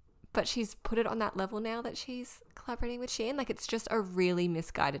 But she's put it on that level now that she's collaborating with Shein. Like, it's just a really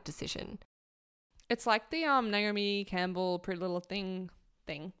misguided decision. It's like the Naomi Campbell Pretty Little Thing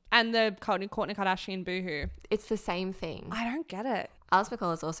and the Kourtney Kardashian Boohoo. It's the same thing. I don't get it. Alice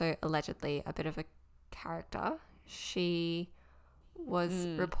McCall is also allegedly a bit of a character. She was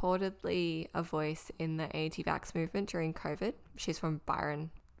reportedly a voice in the anti-vax movement during COVID. She's from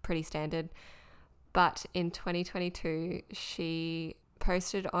Byron, pretty standard. But in 2022, she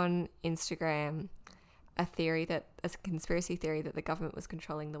posted on Instagram a conspiracy theory that the government was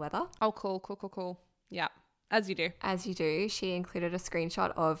controlling the weather. Oh, cool. Yeah, as you do. As you do. She included a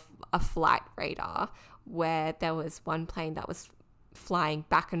screenshot of a flight radar where there was one plane that was flying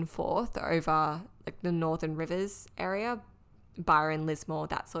back and forth over like the Northern Rivers area, Byron, Lismore,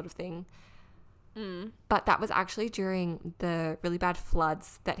 that sort of thing. But that was actually during the really bad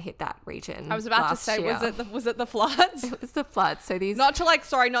floods that hit that region. I was about to say, year. was it the floods? It was the floods. So these not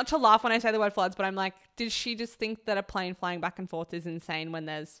to laugh when I say the word floods, but I'm like, did she just think that a plane flying back and forth is insane when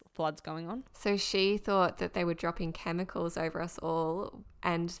there's floods going on? So she thought that they were dropping chemicals over us all,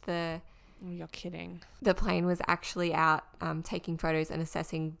 and you're kidding. The plane was actually out taking photos and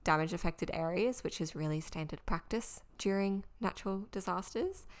assessing damage affected areas, which is really standard practice during natural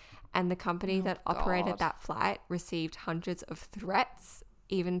disasters. And the company that operated that flight received hundreds of threats,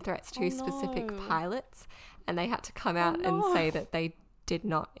 even threats to specific pilots. And they had to come out and say that they did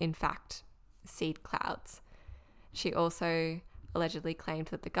not, in fact, seed clouds. She also allegedly claimed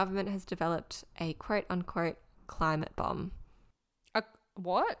that the government has developed a quote-unquote climate bomb.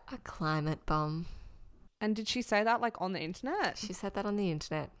 What? A climate bomb. And did she say that like on the internet? She said that on the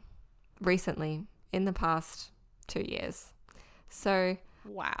internet recently, in the past 2 years. So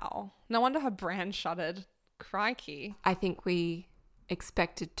wow. No wonder her brand shuttered. Crikey. I think we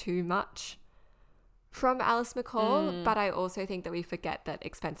expected too much from Alice McCall, but I also think that we forget that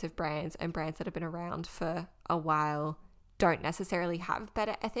expensive brands and brands that have been around for a while don't necessarily have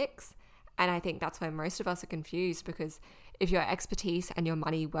better ethics. And I think that's where most of us are confused, because if your expertise and your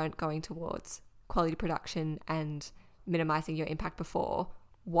money weren't going towards quality production and minimizing your impact before,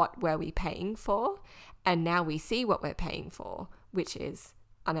 what were we paying for? And now we see what we're paying for, which is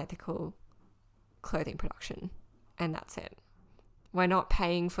unethical clothing production. And that's it. We're not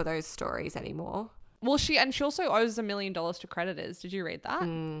paying for those stories anymore. Well, she also owes $1 million to creditors. Did you read that?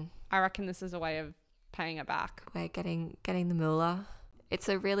 I reckon this is a way of paying it back. We're getting the moolah. It's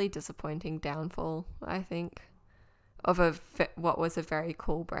a really disappointing downfall, I think, of what was a very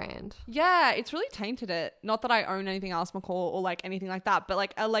cool brand. Yeah, it's really tainted it. Not that I own anything Alice McCall or like anything like that, but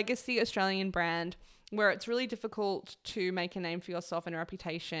like a legacy Australian brand where it's really difficult to make a name for yourself and a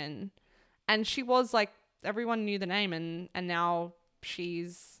reputation. And she was like, everyone knew the name, and now she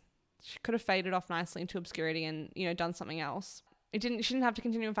could have faded off nicely into obscurity and, you know, done something else. She didn't have to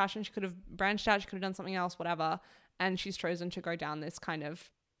continue in fashion. She could have branched out. She could have done something else, whatever. And she's chosen to go down this kind of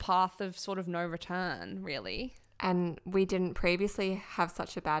path of sort of no return, really. And we didn't previously have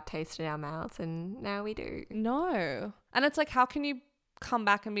such a bad taste in our mouths, and now we do. No. And it's like, how can you come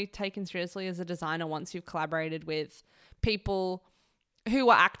back and be taken seriously as a designer once you've collaborated with people who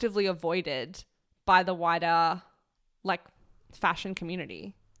are actively avoided by the wider, like, fashion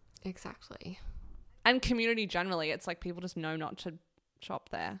community? Exactly. And community generally. It's like people just know not to shop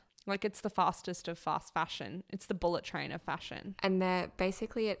there. Like, it's the fastest of fast fashion. It's the bullet train of fashion. And there,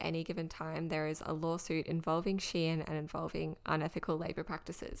 basically at any given time, there is a lawsuit involving Shein and involving unethical labor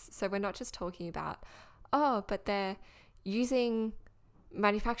practices. So we're not just talking about, but they're using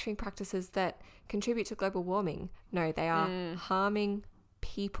manufacturing practices that contribute to global warming. No, they are harming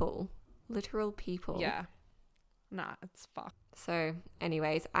people, literal people. Yeah. Nah, it's fucked. So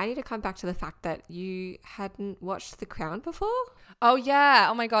anyways, I need to come back to the fact that you hadn't watched The Crown before. Oh yeah.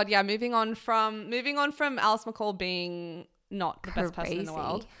 Oh my God. Yeah. Moving on from Alice McCall being not the best person in the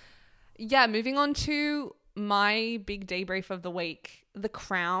world. Yeah. Moving on to my big debrief of the week. The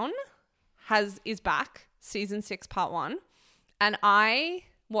Crown is back, season 6, part 1. And I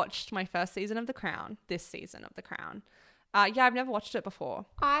watched my first season of The Crown, this season of The Crown. Yeah, I've never watched it before.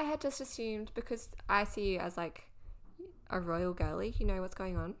 I had just assumed, because I see you as like a royal girly, you know what's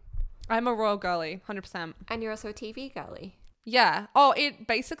going on. I'm a royal girly, 100%. And you're also a TV girly. Yeah. Oh, it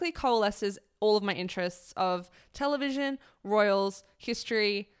basically coalesces all of my interests of television, royals,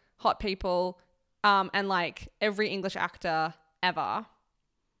 history, hot people, and like every English actor ever.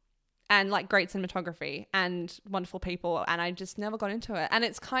 And like great cinematography and wonderful people. And I just never got into it. And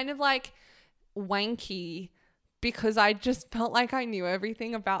it's kind of like wanky because I just felt like I knew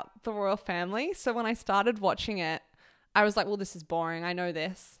everything about the royal family. So when I started watching it, I was like, well, this is boring. I know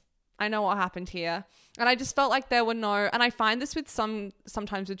this. I know what happened here. And I just felt like there were and I find this with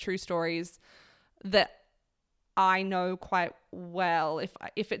sometimes with true stories that I know quite well.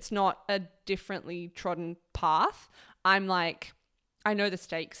 If it's not a differently trodden path, I'm like, I know the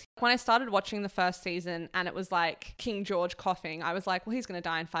stakes. When I started watching the first season and it was like King George coughing, I was like, well, he's going to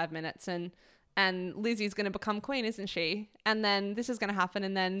die in 5 minutes and Lizzie's going to become queen, isn't she? And then this is going to happen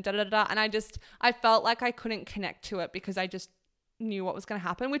and then da-da-da. And I felt like I couldn't connect to it because I just knew what was going to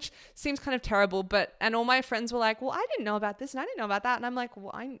happen, which seems kind of terrible. And all my friends were like, well, I didn't know about this and I didn't know about that. And I'm like,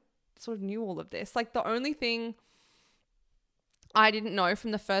 well, I sort of knew all of this. Like the only thing I didn't know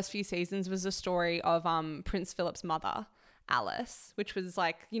from the first few seasons was the story of Prince Philip's mother, Alice, which was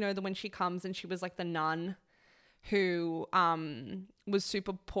like, you know, when she comes and she was like the nun who was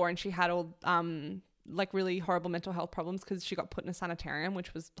super poor and she had all like really horrible mental health problems because she got put in a sanitarium,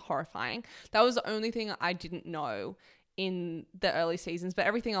 which was horrifying. That was the only thing I didn't know in the early seasons. But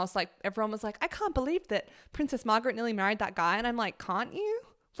everything else, like everyone was like, I can't believe that Princess Margaret nearly married that guy. And I'm like, can't you?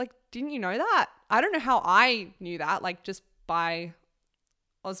 Like, didn't you know that? I don't know how I knew that, like just by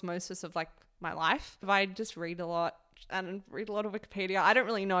osmosis of like my life. If I just read a lot of Wikipedia, I don't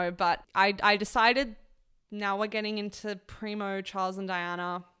really know, but I decided now we're getting into primo Charles and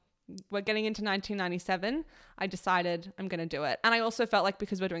Diana. We're getting into 1997. I decided I'm going to do it. And I also felt like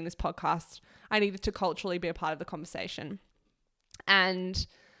because we're doing this podcast, I needed to culturally be a part of the conversation. And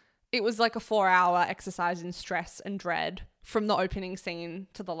it was like a 4-hour exercise in stress and dread from the opening scene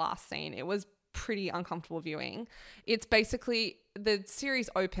to the last scene. It was pretty uncomfortable viewing. It's basically the series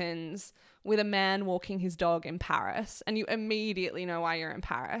opens with a man walking his dog in Paris, and you immediately know why you're in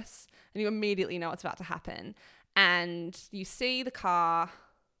Paris, and you immediately know what's about to happen. And you see the car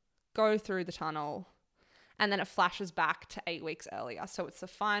go through the tunnel, and then it flashes back to 8 weeks earlier. So it's the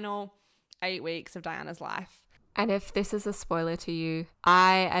final 8 weeks of Diana's life. And if this is a spoiler to you,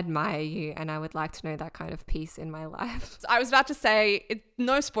 I admire you, and I would like to know that kind of peace in my life. I was about to say,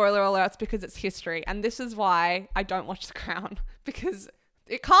 no spoiler alerts because it's history. And this is why I don't watch The Crown, because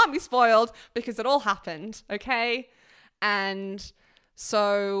it can't be spoiled because it all happened, okay? And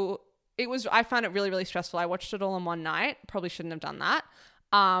so I found it really, really stressful. I watched it all in one night. Probably shouldn't have done that.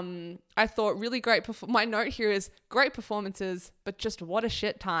 I thought really great. My note here is great performances, but just what a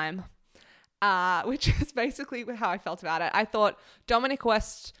shit time. Which is basically how I felt about it. I thought Dominic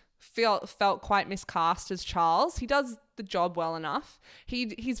West felt quite miscast as Charles. He does the job well enough.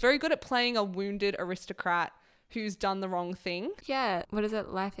 He's very good at playing a wounded aristocrat who's done the wrong thing. Yeah. What is it?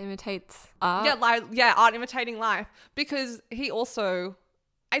 Life imitates art? Yeah, art imitating life. Because he also...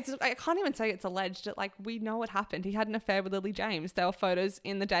 I can't even say it's alleged. We know what happened. He had an affair with Lily James. There were photos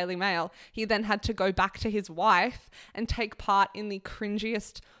in the Daily Mail. He then had to go back to his wife and take part in the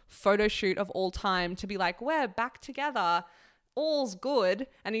cringiest photo shoot of all time to be like, we're back together. All's good.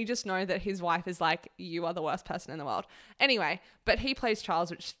 And you just know that his wife is like, you are the worst person in the world. Anyway, but he plays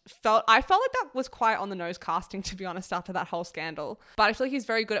Charles, which I felt like that was quite on the nose casting, to be honest, after that whole scandal. But I feel like he's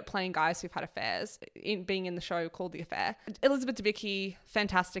very good at playing guys who've had affairs, being in the show called The Affair. Elizabeth Debicki,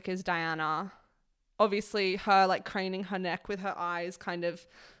 fantastic as Diana. Obviously, her craning her neck with her eyes kind of,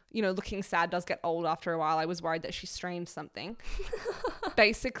 looking sad does get old after a while. I was worried that she strained something.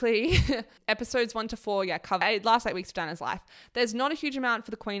 Basically, episodes 1 to 4, cover last 8 weeks of Diana's life. There's not a huge amount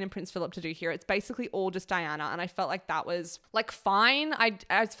for the Queen and Prince Philip to do here. It's basically all just Diana, and I felt like that was fine. I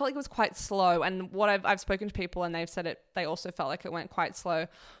felt like it was quite slow, and what I've spoken to people and they've said it. They also felt like it went quite slow.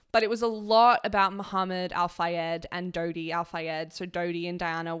 But it was a lot about Mohammed Al Fayed and Dodi Al Fayed. So Dodi and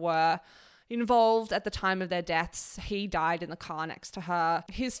Diana were involved at the time of their deaths. He died in the car next to her.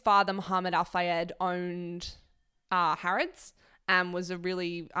 His father, Mohammed Al Fayed, owned Harrods and was a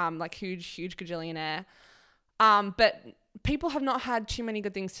really huge gajillionaire. But people have not had too many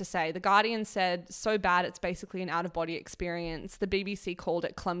good things to say. The Guardian said, so bad it's basically an out-of-body experience. The BBC called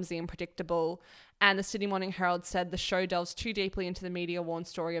it clumsy and predictable. And the Sydney Morning Herald said the show delves too deeply into the media-worn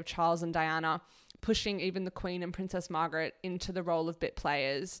story of Charles and Diana, pushing even the Queen and Princess Margaret into the role of bit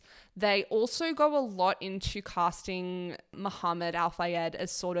players. They also go a lot into casting Mohammed Al Fayed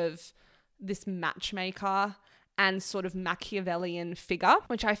as sort of this matchmaker and sort of Machiavellian figure,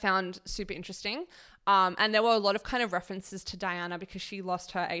 which I found super interesting. And there were a lot of kind of references to Diana because she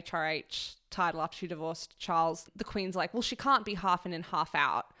lost her HRH title after she divorced Charles. The Queen's like, well, she can't be half in and half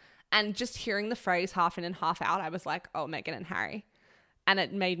out. And just hearing the phrase half in and half out, I was like, oh, Meghan and Harry. And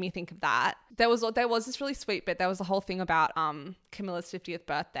it made me think of that. There was this really sweet bit. There was a whole thing about Camilla's 50th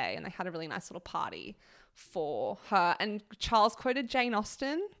birthday, and they had a really nice little party for her. And Charles quoted Jane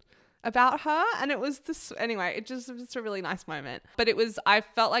Austen about her, and it was this anyway. It was a really nice moment. But I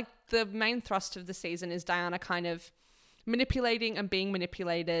felt like the main thrust of the season is Diana kind of manipulating and being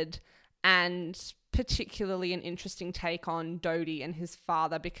manipulated, and particularly an interesting take on Dodi and his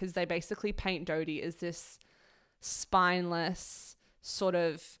father, because they basically paint Dodi as this spineless sort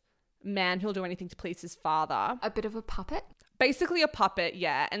of man who'll do anything to please his father. A bit of a puppet? Basically a puppet,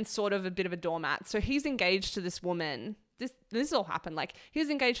 yeah, and sort of a bit of a doormat. So he's engaged to this woman. This all happened. He was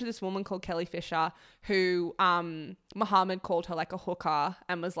engaged to this woman called Kelly Fisher, who Muhammad called her a hooker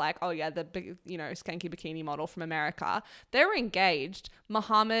and was like, oh yeah, the big, skanky bikini model from America. They were engaged.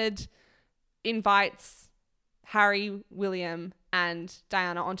 Muhammad invites Harry, William, and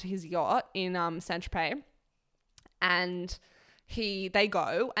Diana onto his yacht in Saint-Tropez, and they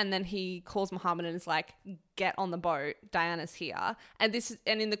go, and then he calls Muhammad and is like, get on the boat, Diana's here. And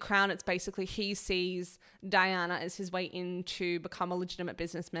in The Crown, it's basically he sees Diana as his way in to become a legitimate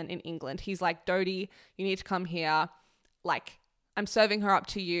businessman in England. He's like, Dodi, you need to come here. I'm serving her up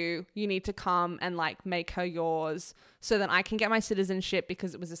to you. You need to come and make her yours so that I can get my citizenship,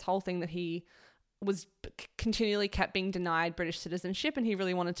 because it was this whole thing that he was continually kept being denied British citizenship, and he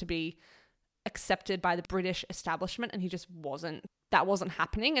really wanted to be accepted by the British establishment, and he just wasn't. That wasn't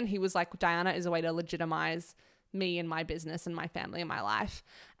happening, and he was like, Diana is a way to legitimize me and my business and my family and my life.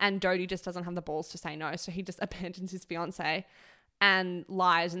 And Dodi just doesn't have the balls to say no, so he just abandons his fiance and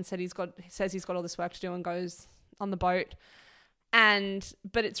lies and says he's got all this work to do and goes on the boat.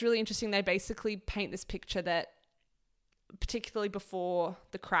 But it's really interesting. They basically paint this picture that, particularly before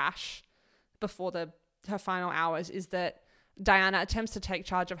the crash, before her final hours, is that Diana attempts to take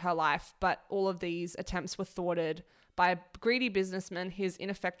charge of her life, but all of these attempts were thwarted by a greedy businessman, his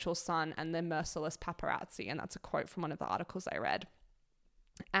ineffectual son, and their merciless paparazzi. And that's a quote from one of the articles I read.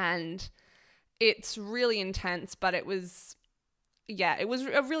 And it's really intense, but it was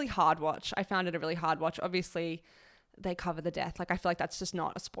a really hard watch. I found it a really hard watch. Obviously, they cover the death. Like, I feel like that's just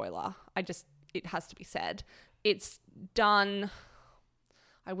not a spoiler. It has to be said. It's done,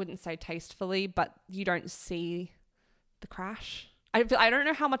 I wouldn't say tastefully, but you don't see the crash. I don't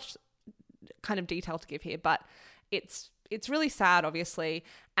know how much kind of detail to give here, but it's really sad, obviously.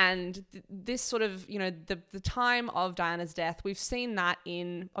 And this sort of, you know, the time of Diana's death, we've seen that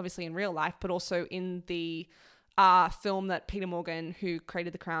obviously in real life, but also in the film that Peter Morgan, who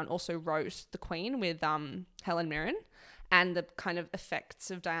created The Crown, also wrote, The Queen, with Helen Mirren, and the kind of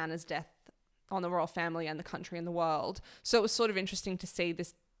effects of Diana's death on the royal family and the country and the world. So it was sort of interesting to see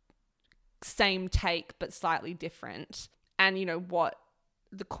this same take but slightly different, and, you know, what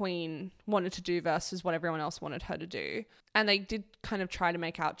the Queen wanted to do versus what everyone else wanted her to do. And they did kind of try to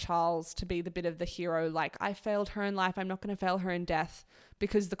make out Charles to be the bit of the hero, like, I failed her in life, I'm not going to fail her in death,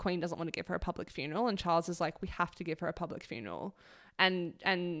 because the Queen doesn't want to give her a public funeral, and Charles is like, we have to give her a public funeral. And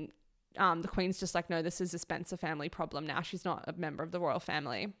the Queen's just like, no, this is a Spencer family problem now. She's not a member of the royal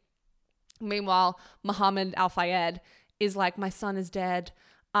family. Meanwhile, Mohammed Al Fayed is like, my son is dead.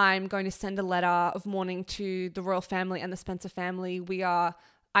 I'm going to send a letter of mourning to the royal family and the Spencer family.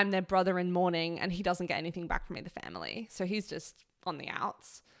 I'm their brother in mourning, and he doesn't get anything back from either family. So he's just on the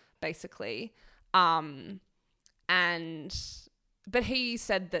outs, basically. But he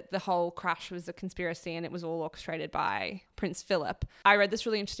said that the whole crash was a conspiracy and it was all orchestrated by Prince Philip. I read this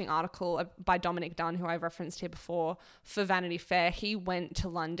really interesting article by Dominic Dunn, who I've referenced here before, for Vanity Fair. He went to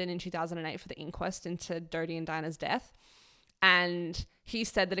London in 2008 for the inquest into Dodi and Diana's death. And he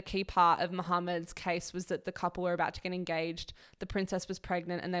said that a key part of Mohammed's case was that the couple were about to get engaged, the princess was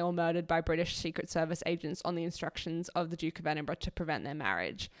pregnant, and they were murdered by British Secret Service agents on the instructions of the Duke of Edinburgh to prevent their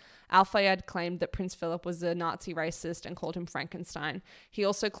marriage. Al Fayed claimed that Prince Philip was a Nazi racist and called him Frankenstein. He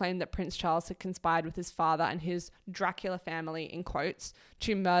also claimed that Prince Charles had conspired with his father and his Dracula family, in quotes,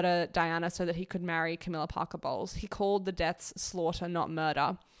 to murder Diana so that he could marry Camilla Parker Bowles. He called the deaths slaughter, not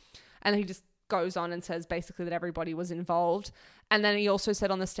murder. And he just goes on and says basically that everybody was involved. And then he also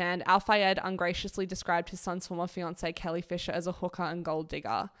said on the stand, Al Fayed ungraciously described his son's former fiancée Kelly Fisher as a hooker and gold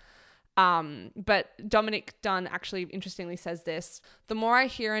digger. But Dominic Dunn actually interestingly says this: the more I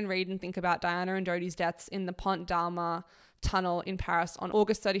hear and read and think about Diana and Dodi's deaths in the Pont d'Alma tunnel in Paris on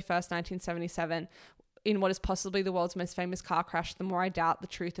August 31st, 1977, in what is possibly the world's most famous car crash, the more I doubt the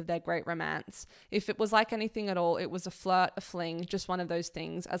truth of their great romance. If it was like anything at all, it was a flirt, a fling, just one of those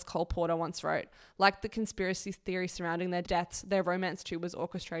things, as Cole Porter once wrote. Like the conspiracy theory surrounding their deaths, their romance too was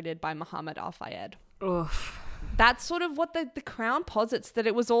orchestrated by Mohammed Al Fayed. Oof. That's sort of what the Crown posits, that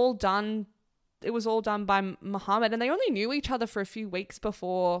it was all done by Mohammed, and they only knew each other for a few weeks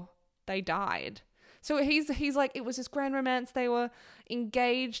before they died. So he's like, it was this grand romance, they were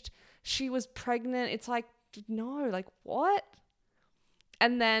engaged, she was pregnant. It's like, no, like what?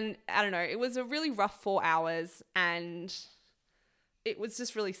 And then, I don't know, it was a really rough 4 hours, and it was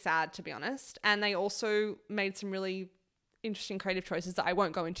just really sad, to be honest. And they also made some really interesting creative choices that I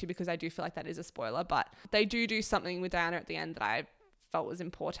won't go into because I do feel like that is a spoiler, but they do something with Diana at the end that I felt was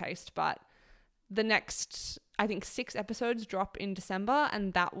in poor taste. But the next, I think, 6 episodes drop in December,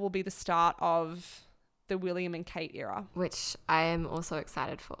 and that will be the start of the William and Kate era, which I am also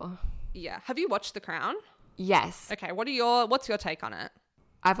excited for. Yeah. Have you watched The Crown? Yes. Okay. What's your take on it?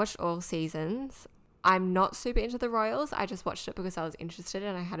 I've watched all seasons. I'm not super into the Royals. I just watched it because I was interested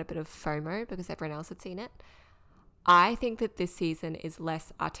and I had a bit of FOMO because everyone else had seen it. I think that this season is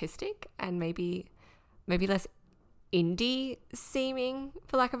less artistic and maybe less indie seeming,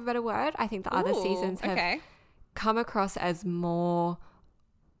 for lack of a better word. I think the other seasons have come across as more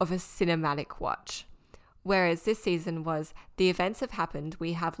of a cinematic watch. Whereas this season was, the events have happened,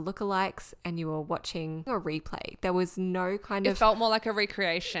 we have lookalikes, and you were watching a replay. There was no kind of... It felt more like a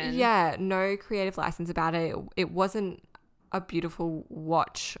recreation. Yeah, no creative license about it. It wasn't a beautiful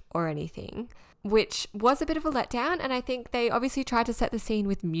watch or anything, which was a bit of a letdown. And I think they obviously tried to set the scene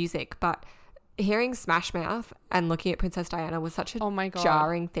with music, but hearing Smash Mouth and looking at Princess Diana was such a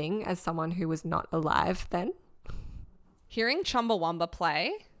jarring thing as someone who was not alive then. Hearing Chumbawamba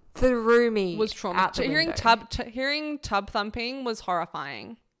play... threw me was traumatizing. Hearing tub thumping was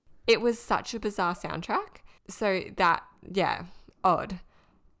horrifying. It was such a bizarre soundtrack. So that, yeah, odd.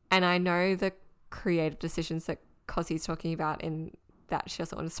 And I know the creative decisions that Cossie's talking about in that she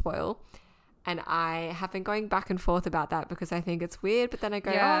doesn't want to spoil. And I have been going back and forth about that because I think it's weird. But then I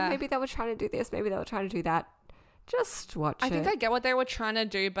go, oh, maybe they were trying to do this. Maybe they were trying to do that. Just watch it. I think I get what they were trying to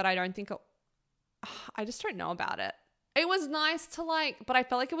do, but I don't think I just don't know about it. it was nice to like, but I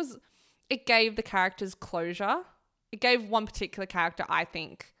felt like it gave the characters closure. It gave one particular character, I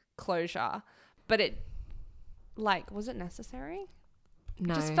think, closure, but it, like, was it necessary?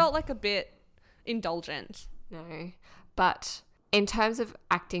 No. It just felt like a bit indulgent. No. But in terms of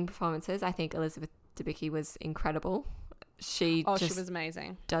acting performances, I think Elizabeth Debicki was incredible. She was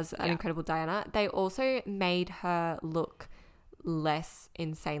amazing. Does an incredible Diana. They also made her look less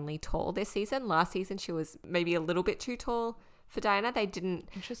insanely tall this season. Last season, she was maybe a little bit too tall for Diana. They didn't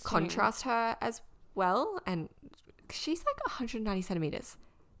contrast her as well. And she's like 190 centimeters.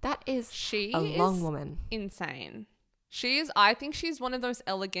 That is a long woman. Insane. I think she's one of those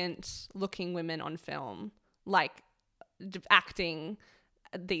elegant looking women on film, like acting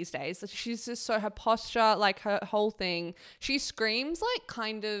these days. She's just her posture, like her whole thing. She screams like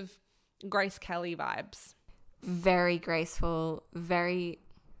kind of Grace Kelly vibes. Very graceful, very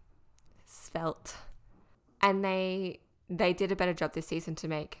svelte. And they did a better job this season to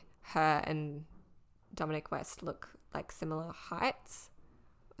make her and Dominic West look like similar heights.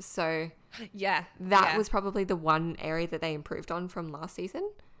 So that was probably the one area that they improved on from last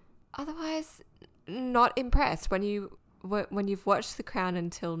season. Otherwise, not impressed. When you've watched The Crown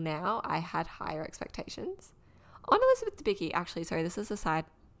until now, I had higher expectations. On Elizabeth Debicki, actually, sorry, this is a side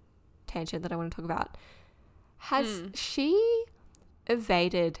tangent that I want to talk about. Has she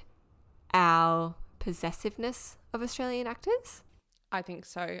evaded our possessiveness of Australian actors? I think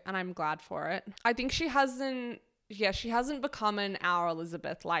so, and I'm glad for it. I think she hasn't become an our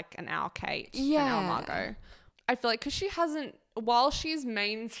Elizabeth, like an our Kate, an our Margot. I feel like because she hasn't, while she's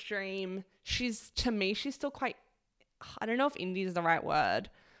mainstream, to me, she's still quite, I don't know if indie is the right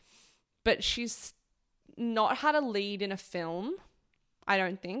word, but she's not had a lead in a film, I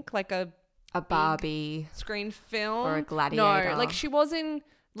don't think, like a Barbie screen film or a Gladiator. No, like she was in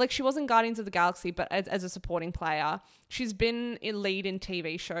Guardians of the Galaxy, but as a supporting player. She's been in lead in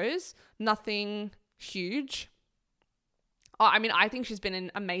TV shows, nothing huge. I mean, I think she's been in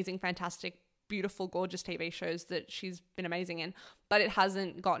amazing, fantastic, beautiful, gorgeous TV shows that she's been amazing in, but it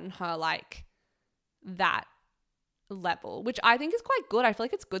hasn't gotten her like that level, which I think is quite good. I feel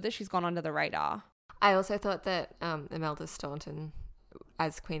like it's good that she's gone under the radar. I also thought that Imelda Staunton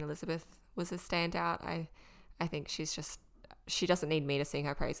as Queen Elizabeth was a standout. I think she doesn't need me to sing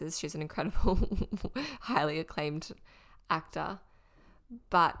her praises. She's an incredible, highly acclaimed actor,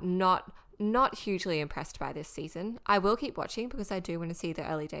 but not hugely impressed by this season. I will keep watching because I do want to see the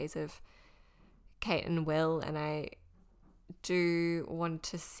early days of Kate and Will, and I do want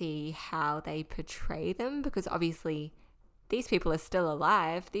to see how they portray them, because obviously these people are still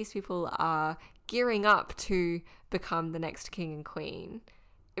alive. These people are gearing up to become the next king and queen,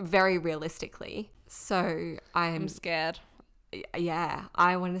 very realistically. So I'm scared. Yeah,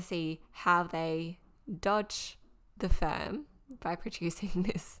 I want to see how they dodge the firm by producing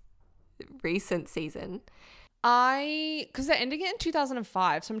this recent season. Because they're ending it in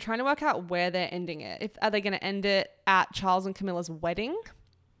 2005, so I'm trying to work out where they're ending it. Are they going to end it at Charles and Camilla's wedding?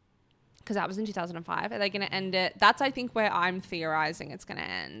 Because that was in 2005. Are they going to end it? That's, I think, where I'm theorizing it's going to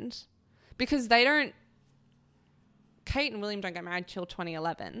end. Because Kate and William don't get married till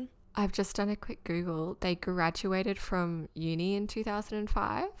 2011. I've just done a quick Google. They graduated from uni in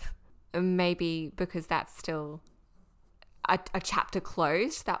 2005. Maybe because that's still a chapter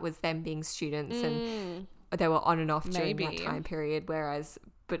closed. That was them being students and they were on and off during that time period.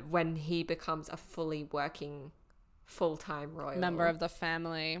 But when he becomes a fully working, full-time royal member of the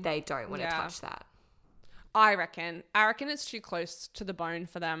family, they don't want to touch that. I reckon it's too close to the bone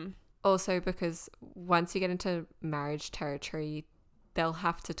for them. Also because once you get into marriage territory, they'll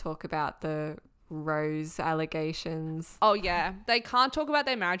have to talk about the Rose allegations. Oh, yeah. They can't talk about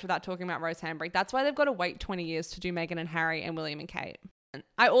their marriage without talking about Rose Hambrick. That's why they've got to wait 20 years to do Meghan and Harry and William and Kate.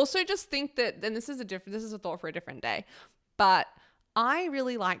 I also just think that, and this is a thought for a different day, but I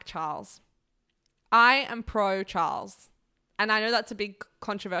really like Charles. I am pro Charles. And I know that's a big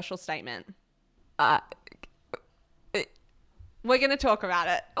controversial statement. We're going to talk about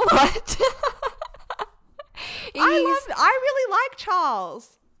it. What? I really like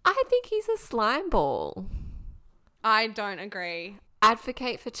Charles. I think he's a slime ball. I don't agree.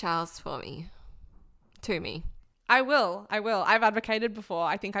 Advocate for Charles for me. To me. I will. I've advocated before.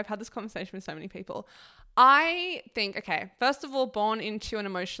 I think I've had this conversation with so many people. I think, okay, first of all, born into an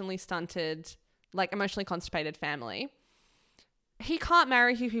emotionally stunted, like emotionally constipated family. He can't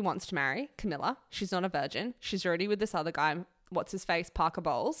marry who he wants to marry, Camilla. She's not a virgin. She's already with this other guy, what's his face, Parker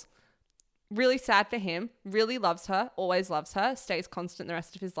Bowles. Really sad for him. Really loves her. Always loves her. Stays constant the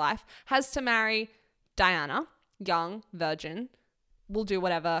rest of his life. Has to marry Diana, young, virgin. Will do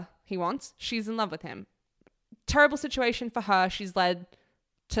whatever he wants. She's in love with him. terrible situation for her. She's led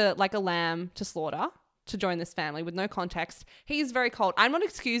to like a lamb to slaughter to join this family with no context. He's very cold. I'm not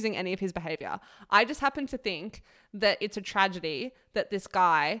excusing any of his behavior. I just happen to think that it's a tragedy that this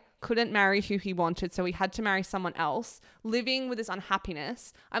guy couldn't marry who he wanted, so he had to marry someone else, living with this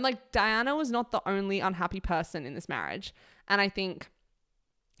unhappiness. I'm like, Diana was not the only unhappy person in this marriage. And I think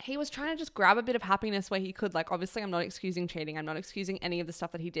he was trying to just grab a bit of happiness where he could. Like, obviously, I'm not excusing cheating. I'm not excusing any of the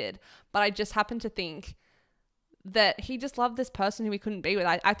stuff that he did. But I just happen to think that he just loved this person who he couldn't be with.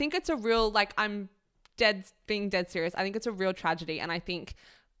 I think it's a real, like, I'm being dead serious. I think it's a real tragedy. And I think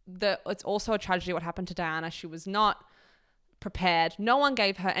that it's also a tragedy what happened to Diana. She was not prepared. No one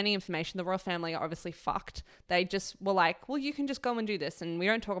gave her any information. The royal family are obviously fucked. They just were like, well, you can just go and do this and we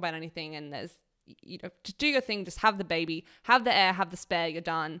don't talk about anything, and there's, you know, just do your thing, just have the baby, have the heir, have the spare, you're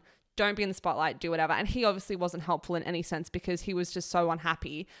done. Don't be in the spotlight, do whatever. And he obviously wasn't helpful in any sense because he was just so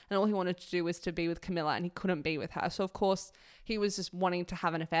unhappy and all he wanted to do was to be with Camilla and he couldn't be with her. So of course he was just wanting to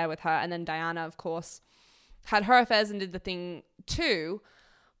have an affair with her. And then Diana, of course, had her affairs and did the thing too.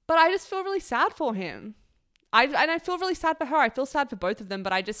 But I just feel really sad for him. I feel really sad for her. I feel sad for both of them,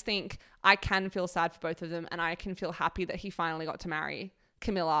 but I just think I can feel sad for both of them, and I can feel happy that he finally got to marry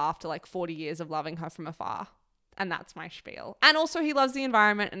Camilla after like 40 years of loving her from afar. And that's my spiel. And also he loves the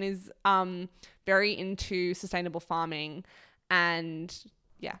environment and is very into sustainable farming. And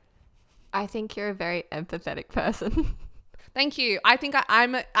yeah. I think you're a very empathetic person. Thank you. I think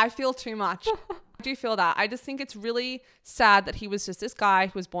I feel too much. I do feel that. I just think it's really sad that he was just this guy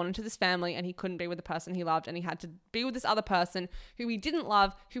who was born into this family and he couldn't be with the person he loved, and he had to be with this other person who he didn't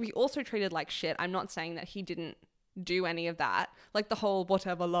love, who he also treated like shit. I'm not saying that he didn't do any of that, like the whole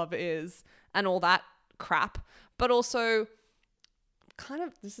whatever love is and all that crap. But also, kind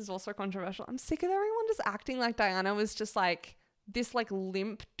of, this is also controversial, I'm sick of everyone just acting like Diana was just like this like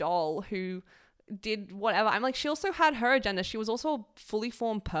limp doll who did whatever. I'm like, she also had her agenda. She was also a fully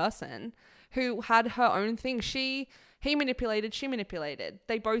formed person who had her own thing. He manipulated, she manipulated.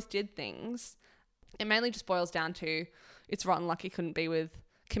 They both did things. It mainly just boils down to it's rotten luck he couldn't be with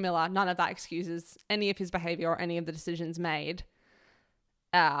Camilla. None of that excuses any of his behavior or any of the decisions made.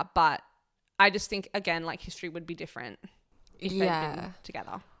 But I just think, again, like history would be different if they'd been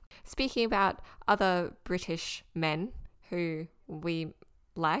together. Speaking about other British men who we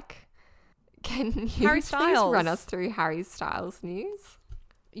like, can you please run us through Harry Styles news?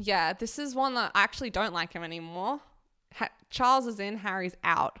 Yeah, this is one that I actually don't like him anymore. Charles is in, Harry's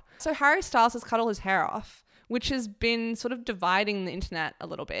out. So Harry Styles has cut all his hair off, which has been sort of dividing the internet a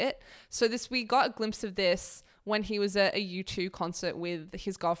little bit. So we got a glimpse of this when he was at a U2 concert with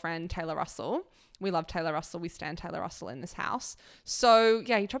his girlfriend, Taylor Russell. We love Taylor Russell. We stand Taylor Russell in this house. So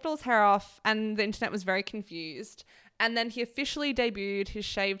yeah, he chopped all his hair off and the internet was very confused. And then he officially debuted his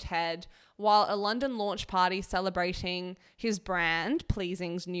shaved head while a London launch party celebrating his brand,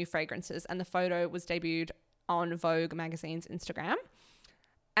 Pleasing's new fragrances. And the photo was debuted on Vogue magazine's Instagram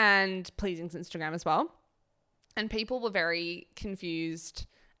and Pleasing's Instagram as well. And people were very confused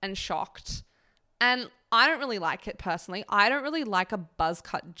and shocked. And I don't really like it personally. I don't really like a buzz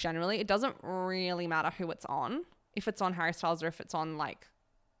cut generally. It doesn't really matter who it's on, if it's on Harry Styles or if it's on like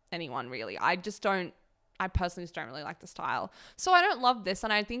anyone really. I personally just don't really like the style. So I don't love this.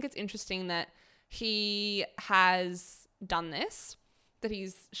 And I think it's interesting that he has done this, that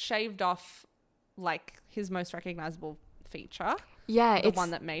he's shaved off like his most recognizable feature. Yeah, it's the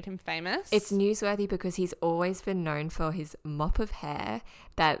one that made him famous. It's newsworthy because he's always been known for his mop of hair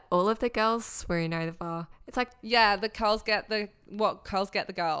that all of the girls swoon over. It's like, yeah, girls get the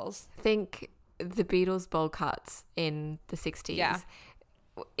girls. Think the Beatles bowl cuts in the 60s. Yeah.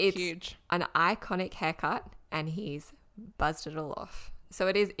 It's huge. An iconic haircut and he's buzzed it all off. So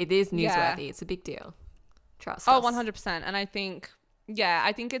it is newsworthy. Yeah. It's a big deal. Trust us. 100%. And I think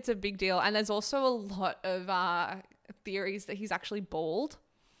it's a big deal. And there's also a lot of theories that he's actually bald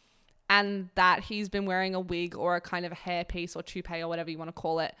and that he's been wearing a wig or a kind of a hairpiece or toupee or whatever you want to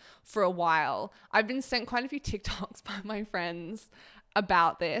call it for a while. I've been sent quite a few TikToks by my friends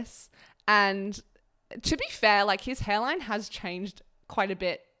about this. And to be fair, like his hairline has changed quite a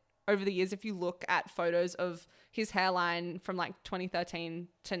bit over the years if you look at photos of his hairline from like 2013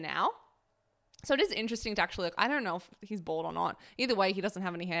 to now. So it is interesting to actually look. I don't know if he's bald or not. Either way, he doesn't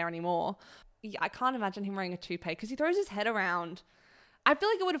have any hair anymore. Yeah, I can't imagine him wearing a toupee because he throws his head around. I feel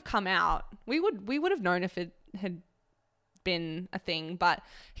like it would have come out. We would have known if it had been a thing. But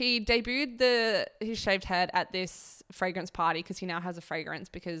he debuted his shaved head at this fragrance party because he now has a fragrance,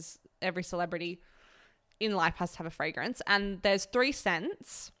 because every celebrity in life has to have a fragrance. And there's 3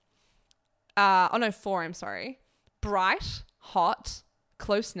 scents. 4, I'm sorry. Bright, hot,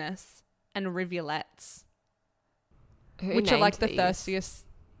 closeness, and rivulets. which are like the thirstiest.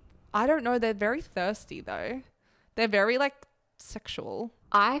 I don't know. They're very thirsty though. They're very like sexual.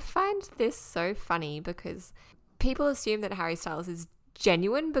 I find this so funny because people assume that Harry Styles is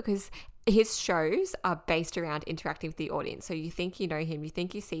genuine because his shows are based around interacting with the audience. So you think you know him, you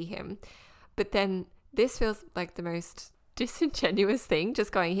think you see him, but then this feels like the most disingenuous thing.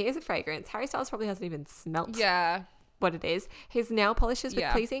 Just going, here's a fragrance. Harry Styles probably hasn't even smelt what it is. His nail polishes look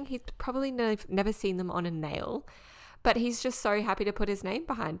pleasing. He's probably never seen them on a nail, but he's just so happy to put his name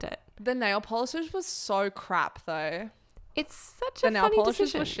behind it. The nail polishes was so crap though. It's such a funny decision. The nail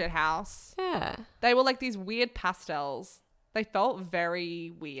polishes were shit house. Yeah. They were like these weird pastels. They felt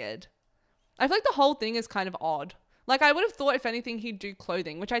very weird. I feel like the whole thing is kind of odd. Like I would have thought if anything he'd do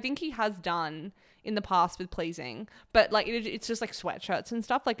clothing, which I think he has done in the past with Pleasing. But like it's just like sweatshirts and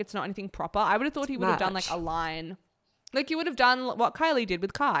stuff. Like it's not anything proper. I would have thought he would have done like a line. Like you would have done what Kylie did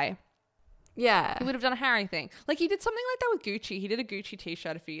with Kai. Yeah. He would have done a Harry thing. Like he did something like that with Gucci. He did a Gucci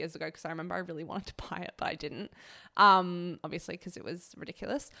t-shirt a few years ago because I remember I really wanted to buy it, but I didn't. Obviously because it was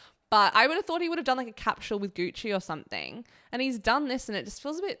ridiculous. But I would have thought he would have done like a capsule with Gucci or something. And he's done this and it just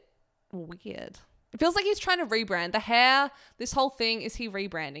feels a bit weird. It feels like he's trying to rebrand. The hair, this whole thing, is he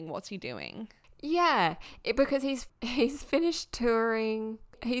rebranding? What's he doing? Yeah, because he's finished touring.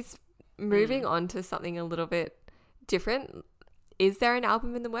 He's moving on to something a little bit different. Is there an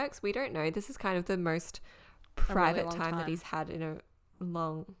album in the works? We don't know. This is kind of the most private time that he's had in a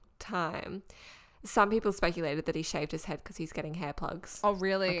long time. Some people speculated that he shaved his head because he's getting hair plugs. Oh,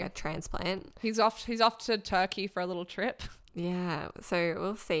 really? Like a transplant. He's off to Turkey for a little trip. Yeah, so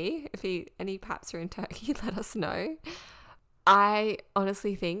we'll see if any paps are in Turkey. Let us know. I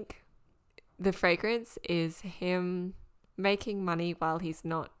honestly think the fragrance is him making money while he's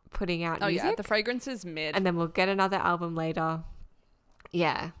not putting out music. Oh yeah, the fragrance is mid. And then we'll get another album later.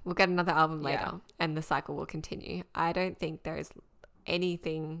 Yeah, we'll get another album later and the cycle will continue. I don't think there is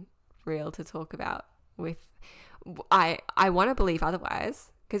anything real to talk about with... I want to believe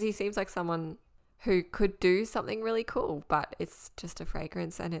otherwise because he seems like someone who could do something really cool, but it's just a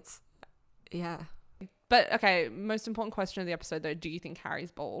fragrance and it's... Yeah. But okay, most important question of the episode though, do you think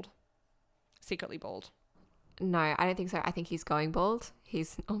Harry's bald? Secretly bald? No, I don't think so. I think he's going bald.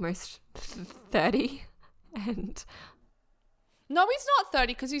 He's almost 30 and... No, he's not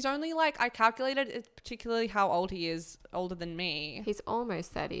 30 because he's only like, I calculated it's particularly how old he is, older than me. He's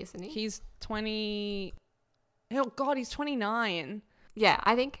almost 30, isn't he? He's 20... Oh God, he's 29. Yeah,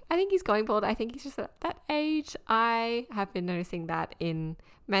 I think he's going bald. I think he's just at that age. I have been noticing that in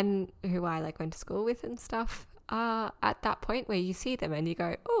men who I like went to school with and stuff at that point where you see them and you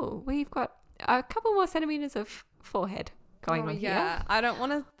go, oh, we've got a couple more centimeters of forehead going on here. Yeah, I don't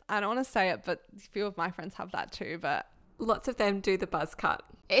want to say it, but a few of my friends have that too, but lots of them do the buzz cut.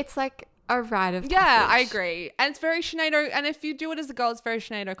 It's like a rite of passage. Yeah, I agree. And it's very Sinead and if you do it as a girl, it's very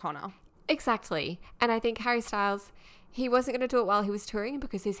Sinead O'Connor. Exactly. And I think Harry Styles, he wasn't going to do it while he was touring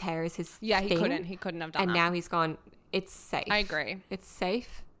because his hair is his thing. He couldn't have done that. And now he's gone, it's safe. I agree. It's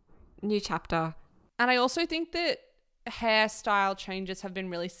safe. New chapter. And I also think that hairstyle changes have been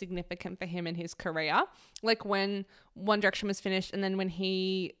really significant for him in his career. Like when One Direction was finished and then when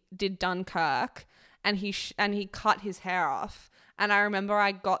he did Dunkirk and he cut his hair off. And I remember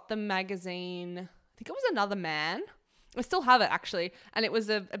I got the magazine, I think it was Another Man. I still have it actually. And it was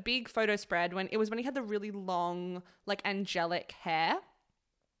a big photo spread when he had the really long, like angelic hair.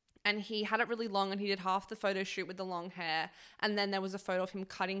 And he had it really long and he did half the photo shoot with the long hair. And then there was a photo of him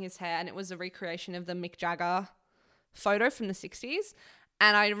cutting his hair and it was a recreation of the Mick Jagger photo from the 60s.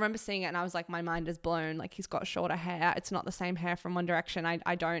 And I remember seeing it and I was like, my mind is blown. Like he's got shorter hair. It's not the same hair from One Direction.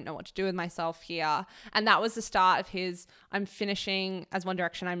 I don't know what to do with myself here. And that was the start of his, I'm finishing as One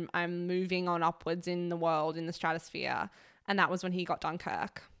Direction. I'm moving on upwards in the world, in the stratosphere. And that was when he got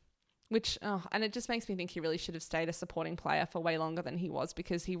Dunkirk, which, and it just makes me think he really should have stayed a supporting player for way longer than he was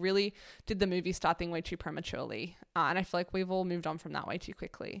because he really did the movie star thing way too prematurely. And I feel like we've all moved on from that way too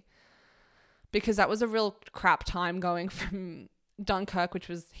quickly because that was a real crap time going from Dunkirk, which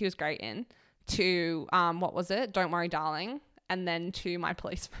he was great in, to what was it? Don't Worry Darling, and then to My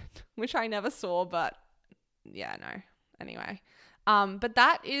Policeman, which I never saw, but yeah, no. Anyway, but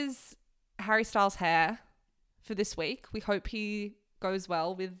that is Harry Styles' hair for this week. We hope he goes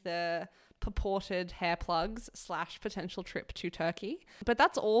well with the purported hair plugs / potential trip to Turkey. But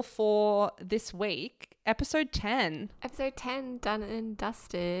that's all for this week. Episode 10. Episode 10 done and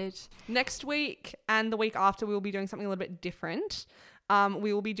dusted. Next week and the week after, we will be doing something a little bit different.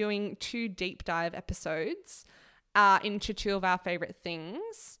 We will be doing 2 deep dive episodes into 2 of our favorite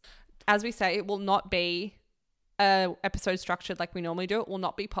things. As we say, it will not be a episode structured like we normally do. It will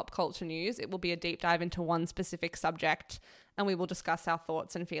not be pop culture news. It will be a deep dive into one specific subject, and we will discuss our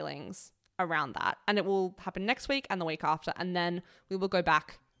thoughts and feelings around that. And it will happen next week and the week after, and then we will go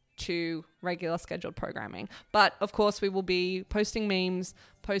back to regular scheduled programming. But of course, we will be posting memes,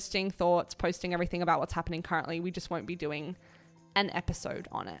 posting thoughts, posting everything about what's happening currently. We just won't be doing an episode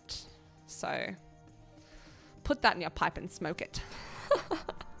on it. So put that in your pipe and smoke it.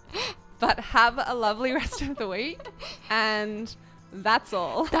 But have a lovely rest of the week. And that's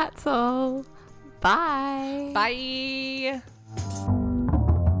all. That's all. Bye. Bye.